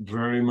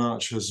very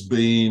much has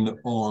been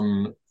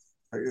on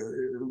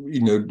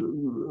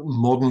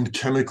modern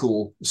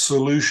chemical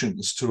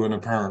solutions to an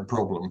apparent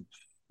problem,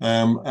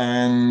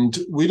 and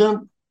we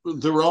don't.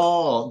 There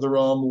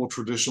are more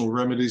traditional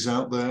remedies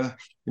out there.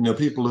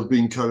 People have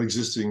been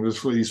coexisting with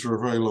fleas for a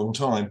very long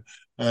time.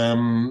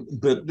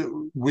 But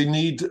we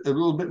need a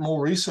little bit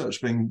more research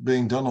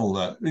being done on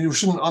that. You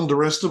shouldn't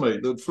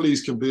underestimate that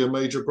fleas can be a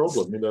major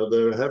problem.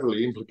 They're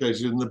heavily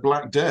implicated in the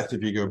Black Death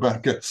if you go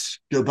back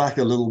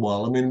a little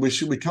while. I mean,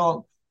 let's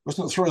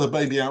not throw the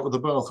baby out with the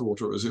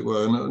bathwater, as it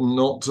were, and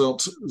not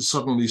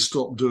suddenly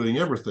stop doing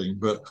everything.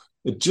 But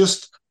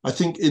I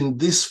think in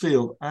this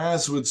field,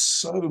 as with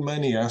so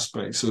many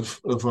aspects of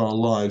our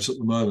lives at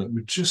the moment,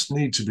 we just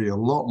need to be a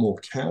lot more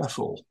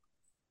careful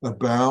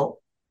about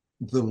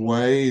the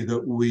way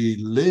that we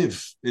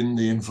live in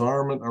the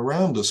environment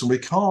around us. And we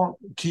can't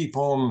keep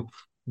on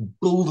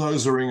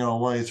bulldozering our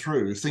way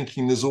through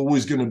thinking there's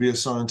always going to be a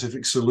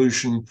scientific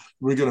solution.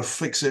 We're going to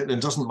fix it.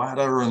 It doesn't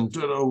matter. And,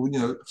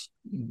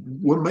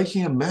 we're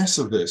making a mess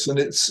of this. And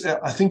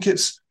I think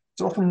it's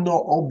often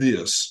not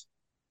obvious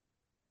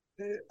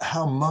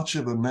how much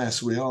of a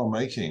mess we are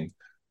making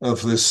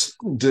of this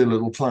dear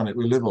little planet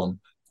we live on.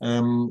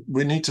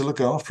 We need to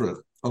look after it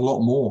a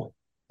lot more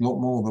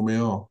than we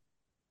are.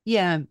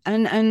 Yeah.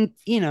 And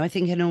I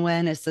think an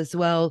awareness as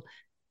well,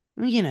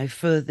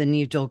 for the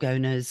new dog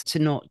owners to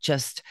not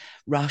just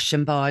rush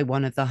and buy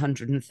one of the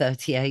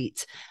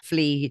 138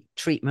 flea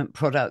treatment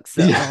products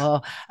that Yeah.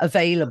 are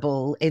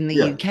available in the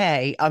Yeah.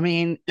 UK. I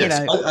mean,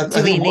 Yes. I do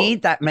we think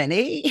need that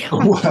many?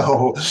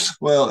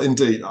 well,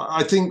 indeed.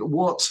 I think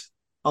what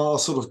our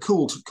sort of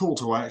call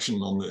to action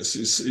on this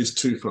is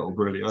twofold,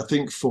 really. I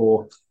think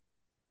for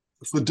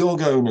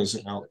dog owners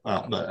out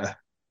there,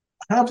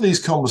 have these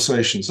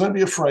conversations. Don't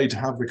be afraid to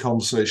have the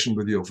conversation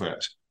with your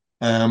vet.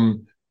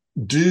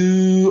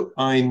 Do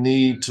I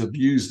need to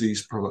use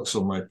these products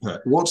on my pet?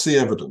 What's the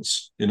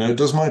evidence?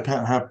 Does my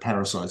pet have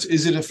parasites?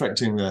 Is it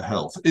affecting their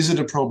health? Is it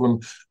a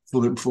problem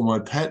for my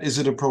pet? Is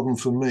it a problem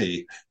for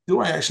me?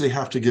 Do I actually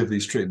have to give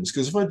these treatments?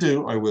 Because if I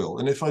do, I will.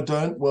 And if I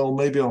don't, well,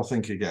 maybe I'll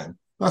think again.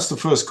 That's the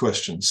first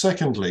question.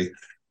 Secondly,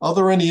 are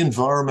there any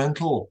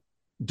environmental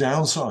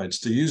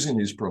downsides to using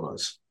these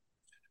products?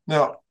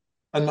 Now,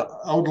 and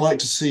I would like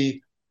to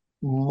see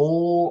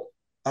more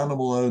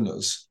animal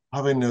owners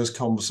having those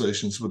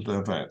conversations with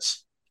their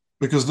vets,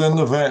 because then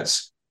the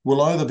vets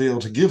will either be able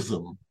to give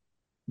them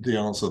the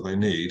answer they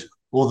need,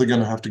 or they're going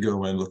to have to go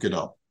away and look it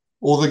up,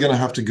 or they're going to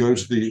have to go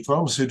to the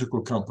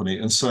pharmaceutical company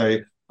and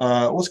say,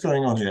 what's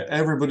going on here?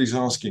 Everybody's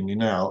asking me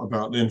now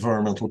about the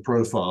environmental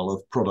profile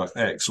of product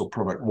X or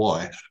product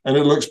Y, and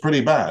it looks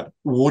pretty bad.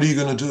 What are you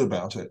going to do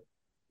about it?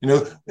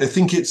 I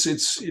think it's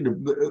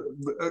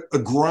a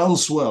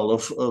groundswell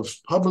of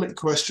public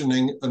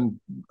questioning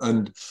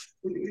and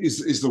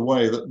is the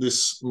way that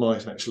this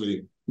might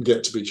actually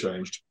get to be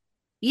changed.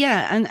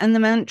 Yeah, and the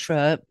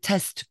mantra,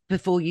 test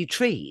before you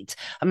treat.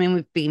 I mean,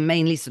 we've been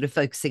mainly sort of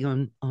focusing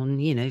on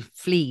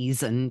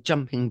fleas and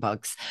jumping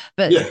bugs,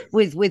 but Yeah.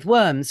 with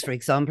worms, for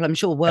example, I'm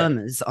sure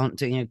wormers aren't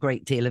doing a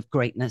great deal of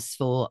greatness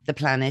for the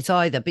planet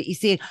either. But you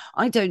see,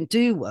 I don't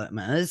do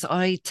wormers.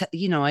 I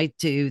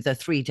do the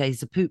 3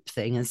 days of poop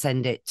thing and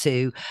send it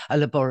to a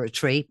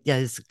laboratory.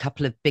 There's a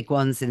couple of big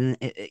ones in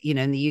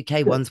the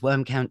UK. One's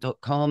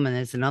wormcount.com, and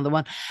there's another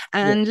one.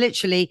 And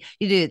literally,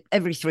 you do it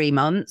every 3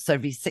 months,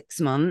 every 6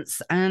 months.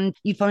 And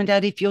you find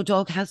out if your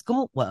dog has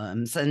got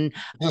worms. And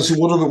so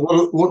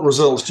what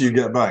results do you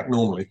get back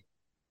normally?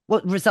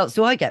 What results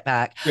do I get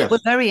back? Yes. Well,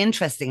 very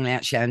interestingly,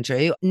 actually,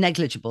 Andrew,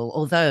 negligible.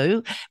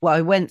 Although,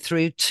 I went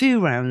through 2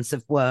 rounds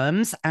of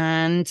worms,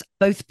 and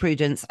both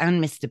Prudence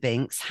and Mr.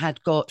 Binks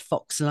had got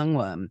fox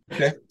lungworm.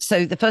 Okay.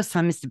 So the first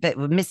time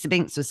Mr.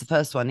 Binks was the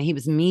first one, he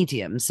was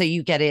medium. So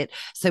you get it.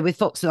 So with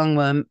fox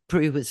lungworm,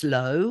 Prue was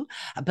low,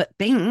 but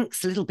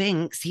little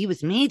Binks, he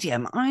was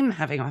medium. I'm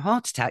having a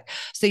heart attack.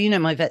 So,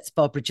 my vet's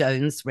Barbara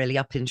Jones, really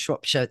up in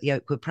Shropshire at the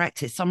Oakwood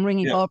practice. So I'm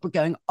ringing Barbara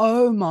going,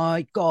 oh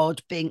my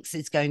God, Binks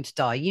is going to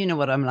die. You know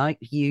what I'm like.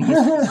 You used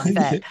to be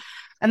my vet.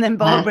 And then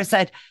Barbara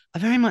said, I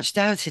very much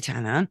doubt it,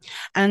 Anna.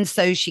 And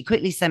so she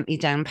quickly sent me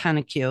down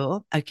Panacure.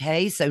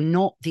 Okay. So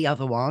not the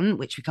other one,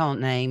 which we can't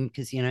name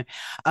because,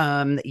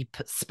 that you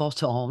put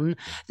spot on.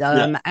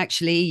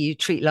 Actually, you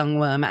treat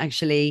lungworm.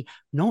 Actually,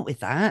 not with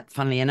that,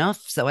 funnily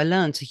enough. So I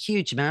learned a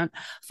huge amount.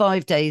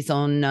 5 days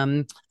on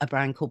a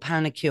brand called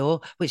Panicure,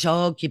 which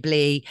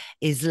arguably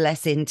is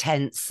less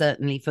intense,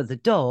 certainly for the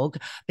dog,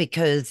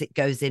 because it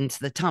goes into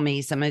the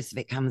tummy. So most of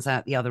it comes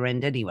out the other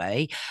end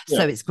anyway. Yeah.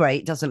 So it's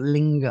great, doesn't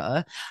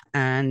linger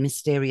and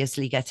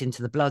mysteriously get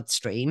into the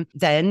bloodstream.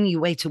 Then you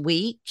wait a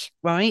week,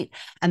 right?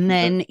 And Yeah.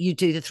 then you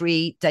do the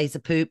 3 days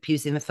of poop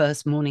using the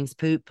first morning's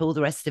poop, all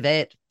the rest of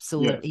it. It's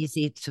all Yeah.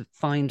 easy to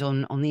find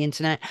on the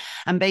internet,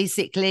 and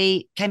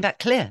basically came back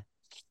clear.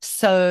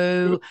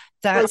 So Good.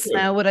 Very that's good.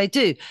 now what I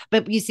do.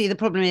 But you see, the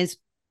problem is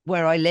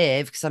where I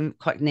live, because I'm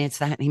quite near to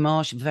the Hackney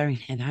Marsh,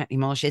 very near the Hackney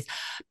Marshes,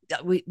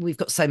 we've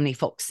got so many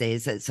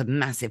foxes. It's a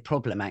massive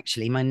problem,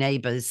 actually. My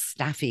neighbour's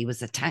staffy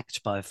was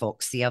attacked by a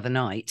fox the other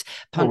night, Oh,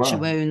 puncture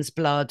wow. wounds,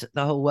 blood,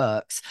 the whole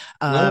works.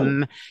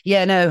 No.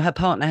 Yeah, no, her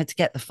partner had to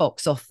get the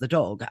fox off the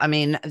dog. I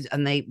mean,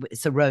 and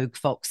it's a rogue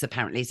fox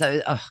apparently.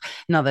 So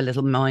another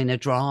little minor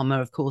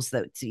drama, of course,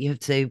 that you have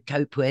to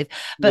cope with.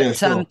 Yeah, But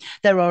sure.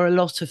 there are a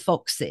lot of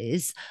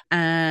foxes,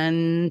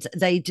 and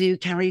they do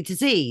carry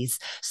disease.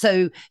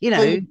 So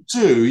They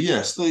do,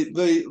 yes, they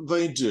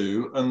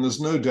do, and there's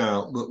no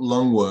doubt that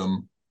lungworm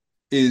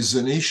is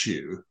an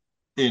issue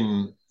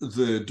in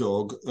the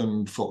dog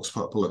and fox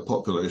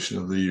population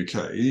of the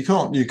UK. You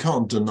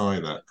can't deny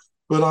that.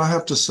 But I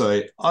have to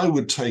say, I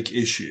would take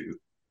issue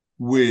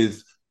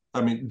with.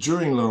 I mean,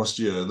 during last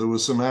year, there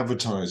was some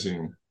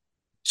advertising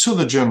to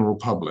the general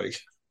public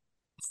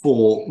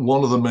for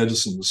one of the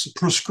medicines,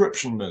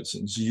 prescription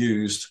medicines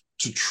used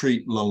to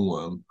treat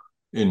lungworm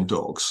in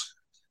dogs.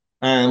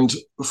 And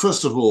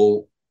first of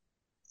all,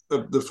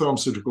 the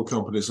pharmaceutical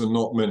companies are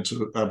not meant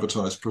to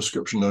advertise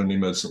prescription only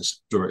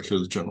medicines directly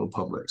to the general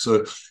public.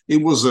 So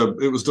it was done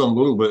a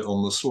little bit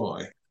on the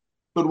sly.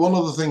 But one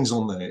of the things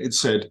on there, it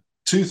said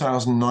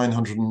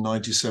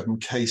 2,997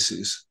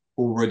 cases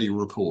already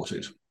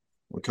reported.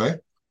 Okay.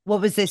 what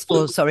was this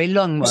So for? Sorry, this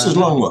is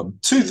lungworm.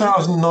 lungworm.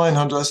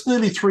 2,900, that's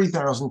nearly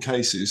 3,000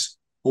 cases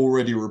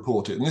already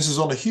reported. And this is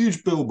on a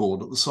huge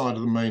billboard at the side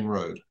of the main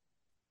road.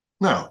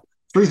 Now,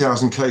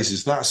 3,000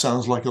 cases, that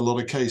sounds like a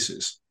lot of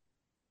cases.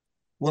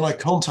 When I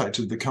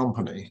contacted the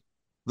company,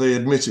 they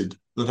admitted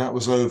that that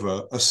was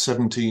over a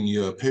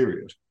 17-year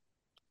period.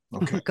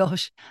 Okay. Oh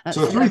gosh,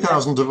 So that's yeah.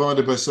 3,000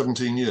 divided by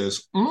 17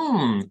 years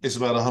is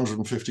about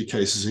 150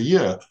 cases a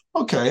year.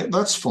 Okay,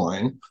 that's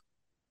fine.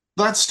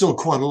 That's still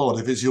quite a lot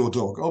if it's your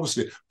dog,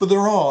 obviously. But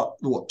there are,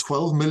 what,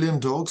 12 million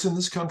dogs in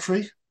this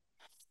country?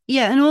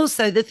 Yeah, and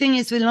also the thing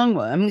is with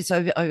lungworm,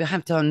 so I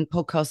have done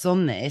podcasts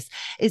on this,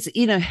 is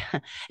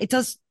it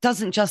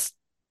doesn't just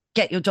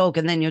get your dog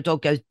and then your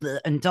dog goes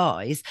and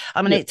dies.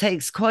 I mean, Yeah. it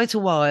takes quite a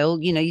while.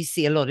 You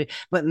see a lot of,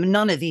 but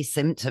none of these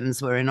symptoms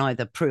were in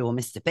either Prue or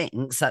Mr.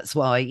 Binks. That's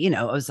why,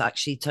 I was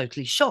actually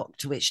totally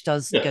shocked, which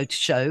does Yeah. go to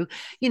show,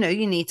 you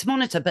need to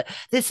monitor. But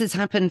this has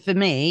happened for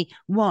me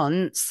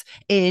once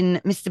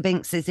in Mr.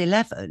 Binks's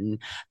 11. Yes.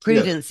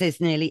 Prudence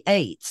is nearly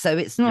 8. So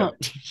it's Yeah.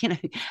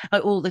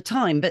 not, all the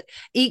time. But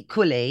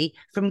equally,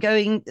 from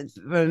going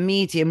from a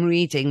medium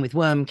reading with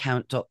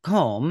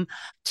wormcount.com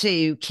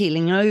to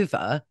keeling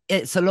over,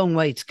 it's a long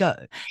way to go.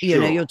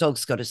 Your Sure.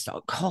 dog's got to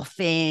start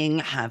coughing,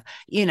 have,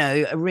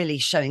 really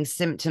showing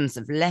symptoms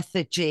of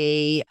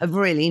lethargy, of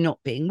really not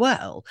being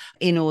well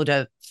in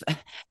order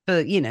for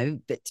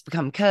it to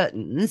become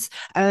curtains.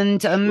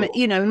 And, Sure. I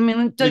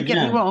mean, don't get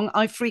me Again, wrong,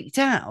 I freaked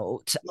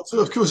out.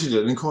 of course you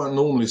did, and quite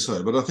normally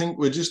so. But I think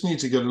we just need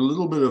to get a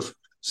little bit of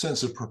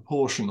sense of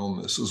proportion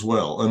on this as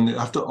well. And you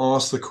have to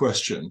ask the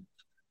question,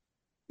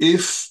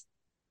 if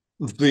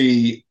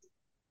the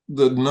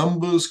the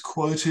numbers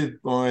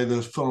quoted by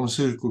the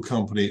pharmaceutical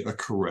company are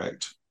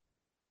correct,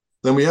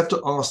 then we have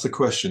to ask the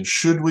question,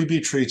 should we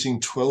be treating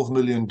 12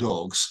 million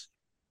dogs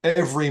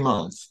every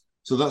month?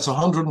 So that's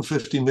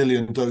 150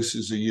 million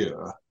doses a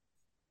year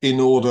in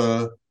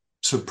order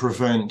to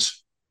prevent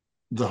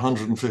the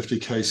 150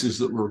 cases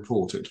that were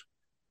reported.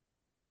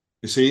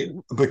 You see,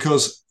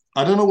 because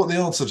I don't know what the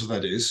answer to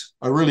that is.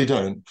 I really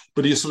don't.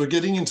 But you're sort of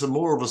getting into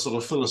more of a sort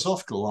of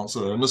philosophical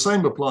answer, and the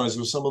same applies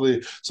with some of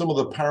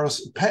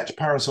the pet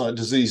parasite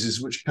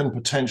diseases which can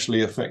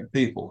potentially affect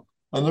people,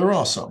 and there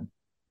are some.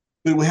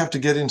 But we have to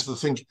get into the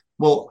thinking.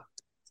 Well,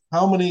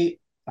 how many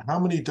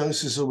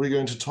doses are we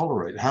going to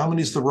tolerate? How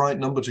many is the right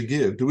number to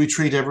give? Do we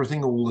treat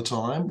everything all the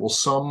time, or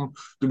some?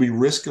 Do we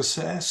risk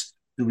assess?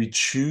 Do we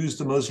choose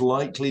the most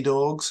likely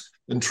dogs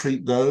and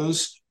treat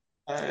those?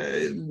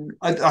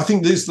 I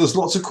think there's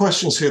lots of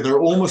questions here. They're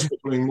almost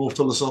becoming more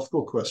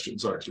philosophical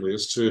questions, actually,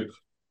 as to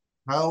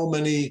how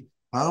many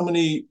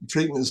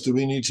treatments do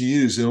we need to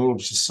use in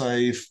order to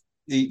save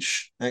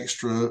each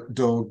extra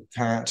dog,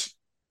 cat.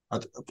 I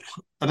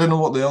don't know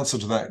what the answer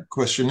to that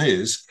question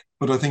is,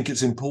 but I think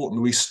it's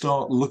important we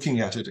start looking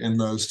at it in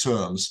those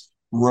terms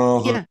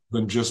rather Yeah.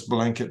 than just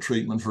blanket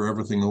treatment for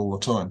everything all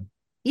the time.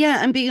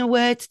 Yeah, and being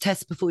aware to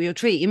test before you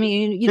treat. I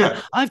mean,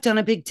 Yeah, I've done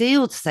a big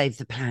deal to save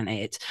the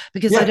planet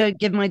because I yeah, don't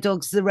give my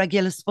dogs the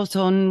regular spot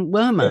on yeah,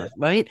 wormer,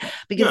 right?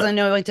 Because yeah. I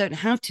know I don't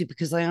have to,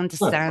 because I No,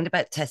 understand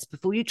about test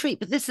before you treat.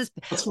 But this is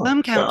that's right.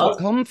 Yeah,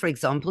 wormcount.com, for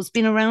example, has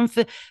been around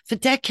for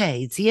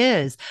decades,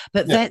 years.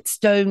 But yeah. vets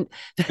don't.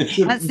 It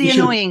should. That's We the should.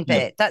 annoying Yeah.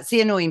 bit. That's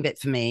the annoying bit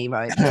for me,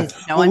 right? Because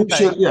Well, I'm we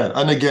very should, yeah.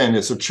 And again,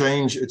 it's a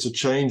change. It's a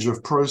change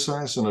of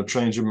process and a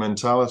change of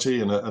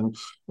mentality,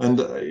 and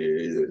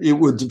it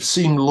would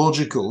seem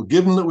logical,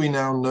 given that we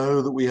now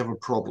know that we have a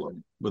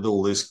problem with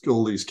all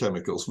these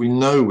chemicals. We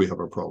know we have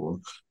a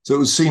problem, so it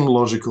would seem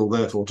logical,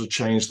 therefore, to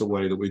change the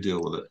way that we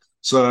deal with it.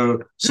 So,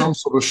 some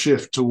sort of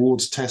shift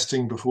towards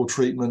testing before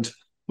treatment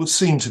would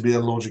seem to be a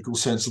logical,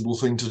 sensible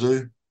thing to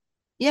do.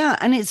 Yeah,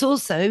 and it's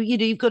also,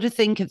 you've got to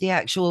think of the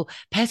actual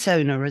pet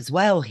owner as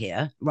well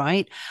here,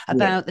 right? Yeah,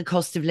 About the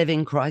cost of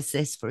living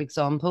crisis, for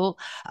example.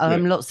 yeah,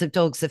 Lots of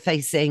dogs are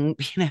facing,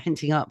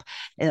 ending up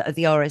at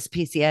the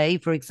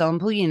RSPCA, for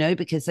example,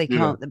 because they yeah,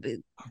 can't,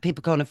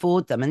 people can't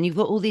afford them. And you've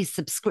got all these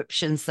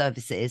subscription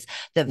services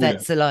that yeah,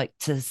 vets are like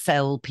to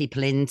sell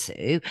people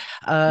into,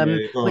 yeah.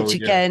 Oh, which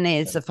yeah. again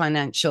is a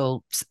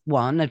financial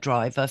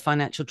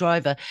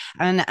driver.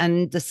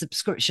 And the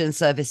subscription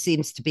service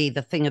seems to be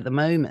the thing at the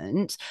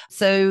moment.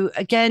 So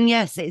again,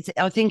 yes,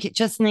 I think it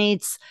just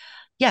needs,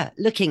 yeah,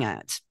 looking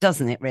at,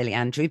 doesn't it, really,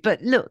 Andrew?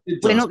 But look, It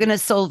we're does. not going to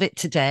solve it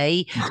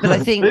today. But I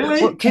think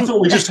Really? what I can, thought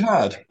we just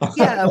had.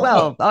 yeah,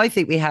 well, I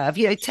think we have,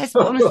 test,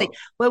 but honestly,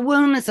 where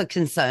wellness are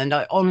concerned,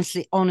 I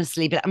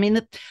honestly, but I mean,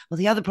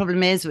 the other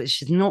problem is,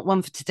 which is not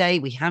one for today,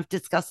 we have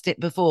discussed it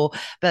before,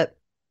 but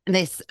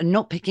this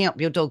not picking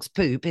up your dog's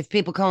poop, if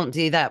people can't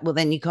do that, well,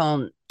 then you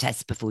can't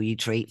test before you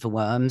treat for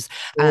worms.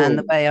 And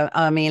the Oh, way,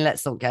 I mean,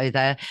 let's not go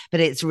there, but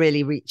it's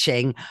really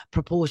reaching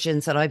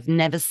proportions that I've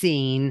never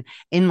seen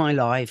in my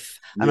life.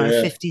 And I'm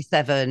yeah,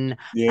 57,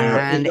 yeah.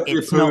 Pick and up your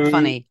it's not poo.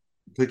 funny.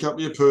 Pick up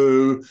your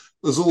poo.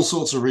 There's all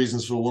sorts of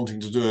reasons for wanting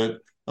to do it,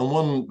 and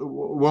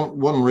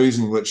one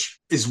reason which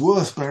is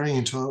worth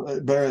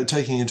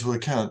taking into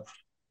account,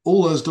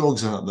 all those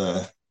dogs out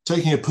there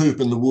taking a poop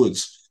in the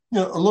woods. A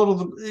lot of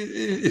them,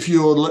 if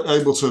you're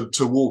able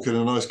to walk in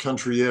a nice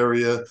country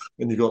area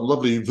and you've got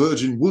lovely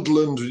virgin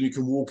woodland and you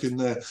can walk in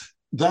there,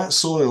 that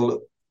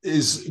soil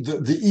is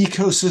the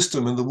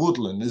ecosystem in the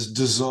woodland is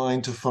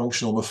designed to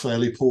function on a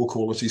fairly poor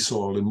quality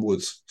soil in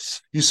woods.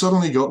 You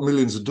suddenly got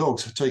millions of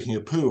dogs taking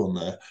a poo on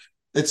there.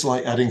 It's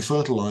like adding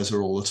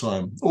fertilizer all the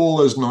time. All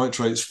those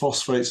nitrates,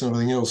 phosphates, and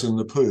everything else in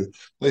the poo,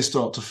 they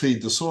start to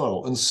feed the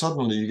soil. And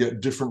suddenly you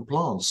get different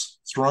plants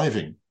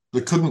thriving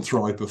that couldn't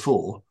thrive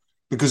before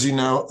because you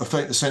now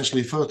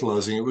essentially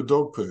fertilizing it with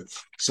dog poo.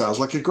 Sounds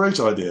like a great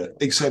idea,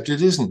 except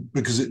it isn't,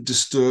 because it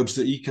disturbs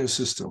the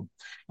ecosystem.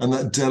 And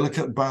that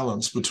delicate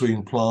balance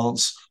between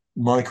plants,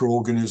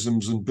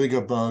 microorganisms, and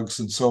bigger bugs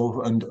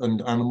and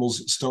and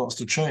animals starts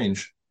to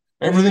change.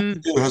 Everything Mm.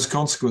 we do has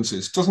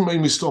consequences. Doesn't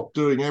mean we stop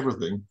doing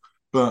everything,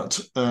 but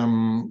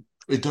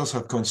it does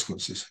have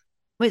consequences.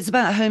 Well, it's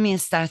about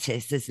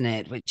homeostasis, isn't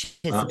it? Which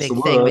is a That's the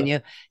big thing when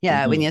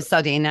word. when you're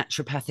studying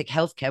naturopathic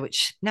healthcare,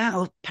 which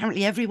now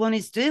apparently everyone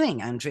is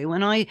doing, Andrew.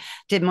 When I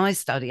did my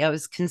study, I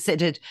was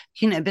considered,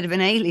 a bit of an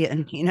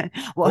alien,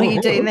 why are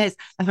you doing this?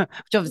 Which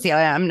obviously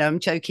I am. No, I'm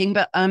joking.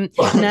 But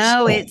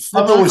now it's the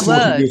I've always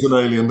thought of you buzzword. as an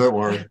alien, don't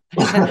worry.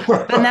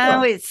 But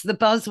now it's the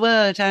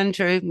buzzword,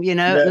 Andrew, at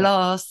Yeah.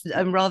 last,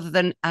 and rather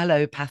than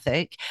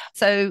allopathic.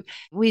 So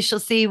we shall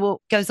see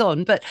what goes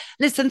on. But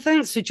listen,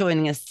 thanks for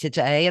joining us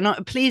today.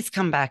 And please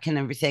come back and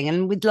everything.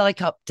 And we'd like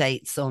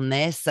updates on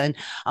this and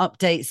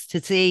updates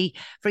to see,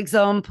 for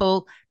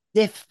example,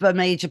 if a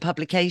major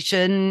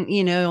publication,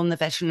 on the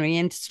veterinary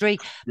industry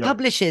Yeah.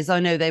 publishes, I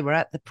know they were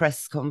at the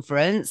press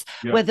conference,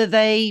 Yeah. whether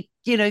they,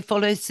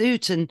 follow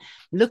suit and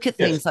look at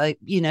Yes. things like,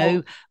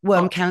 Well,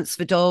 worm uh, counts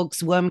for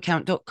dogs,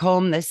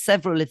 wormcount.com. There's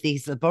several of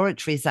these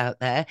laboratories out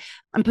there,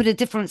 and put a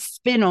different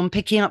spin on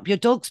picking up your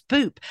dog's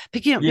poop.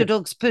 Picking up yeah. your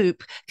dog's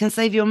poop can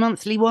save your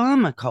monthly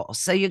wormer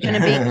cost. So you're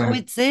going to be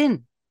quids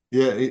in.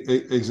 Yeah,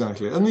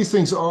 exactly. And these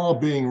things are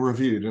being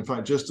reviewed. In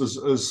fact, as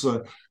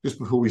just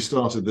before we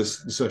started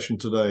this session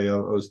today, I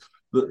was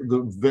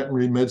the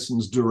veterinary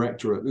medicines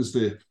directorate is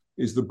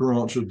the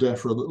branch of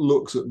DEFRA that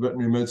looks at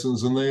veterinary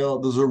medicines, and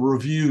there's a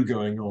review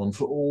going on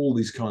for all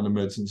these kind of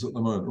medicines at the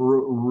moment.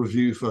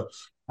 Review for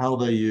how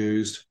they're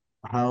used,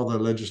 how they're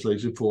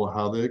legislated for,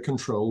 how they're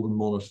controlled and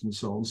monitored, and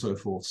so on and so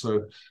forth.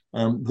 So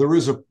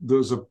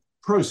there's a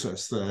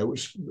process there,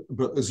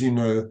 but as you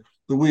know,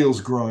 the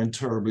wheels grind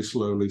terribly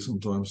slowly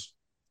sometimes.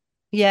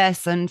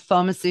 Yes, and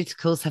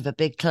pharmaceuticals have a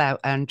big clout,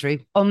 Andrew.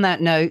 On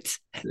that note,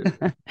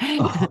 Yeah.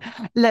 Oh,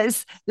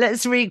 let's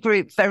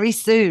regroup very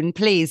soon,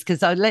 please,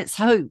 because let's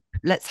hope.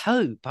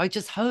 I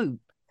just hope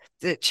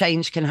that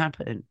change can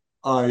happen.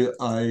 I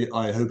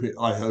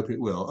hope it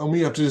will. And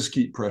we have to just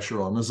keep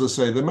pressure on. As I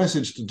say, the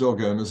message to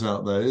dog owners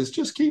out there is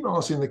just keep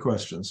asking the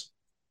questions.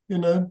 You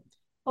know,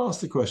 ask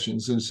the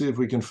questions and see if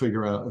we can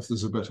figure out if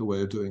there's a better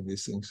way of doing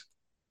these things.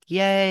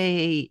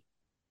 Yay.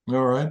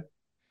 All right.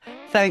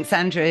 Thanks,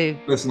 Andrew.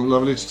 Listen,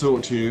 lovely to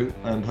talk to you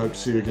and hope to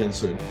see you again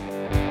soon.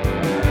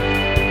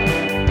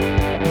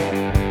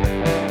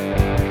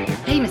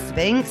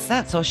 Binks.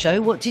 That's our show.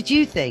 What did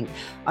you think?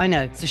 I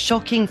know it's a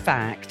shocking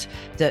fact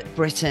that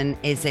Britain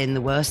is in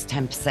the worst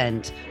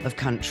 10% of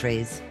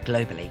countries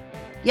globally.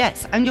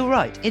 Yes, and you're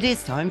right. It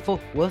is time for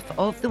Woof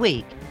of the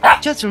Week.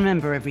 Just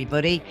remember,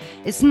 everybody,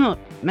 it's not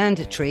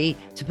mandatory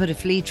to put a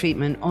flea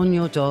treatment on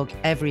your dog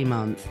every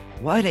month.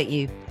 Why don't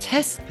you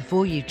test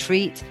before you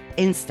treat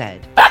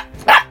instead?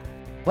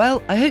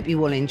 Well, I hope you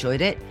all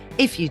enjoyed it.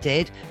 If you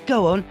did,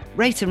 go on,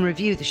 rate and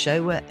review the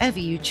show wherever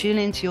you tune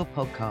into your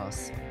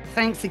podcasts.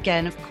 Thanks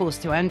again, of course,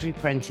 to Andrew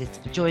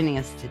Prentis for joining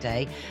us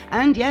today.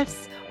 And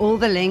yes, all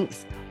the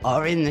links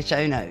are in the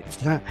show notes.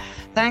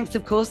 Thanks,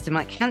 of course, to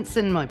Mike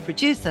Hansen, my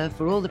producer,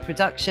 for all the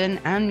production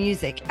and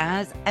music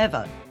as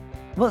ever.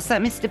 What's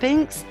that, Mr.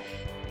 Binks?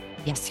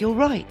 Yes, you're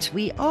right.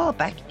 We are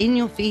back in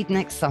your feed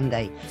next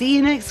Sunday. See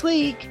you next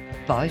week.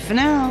 Bye for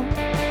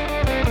now.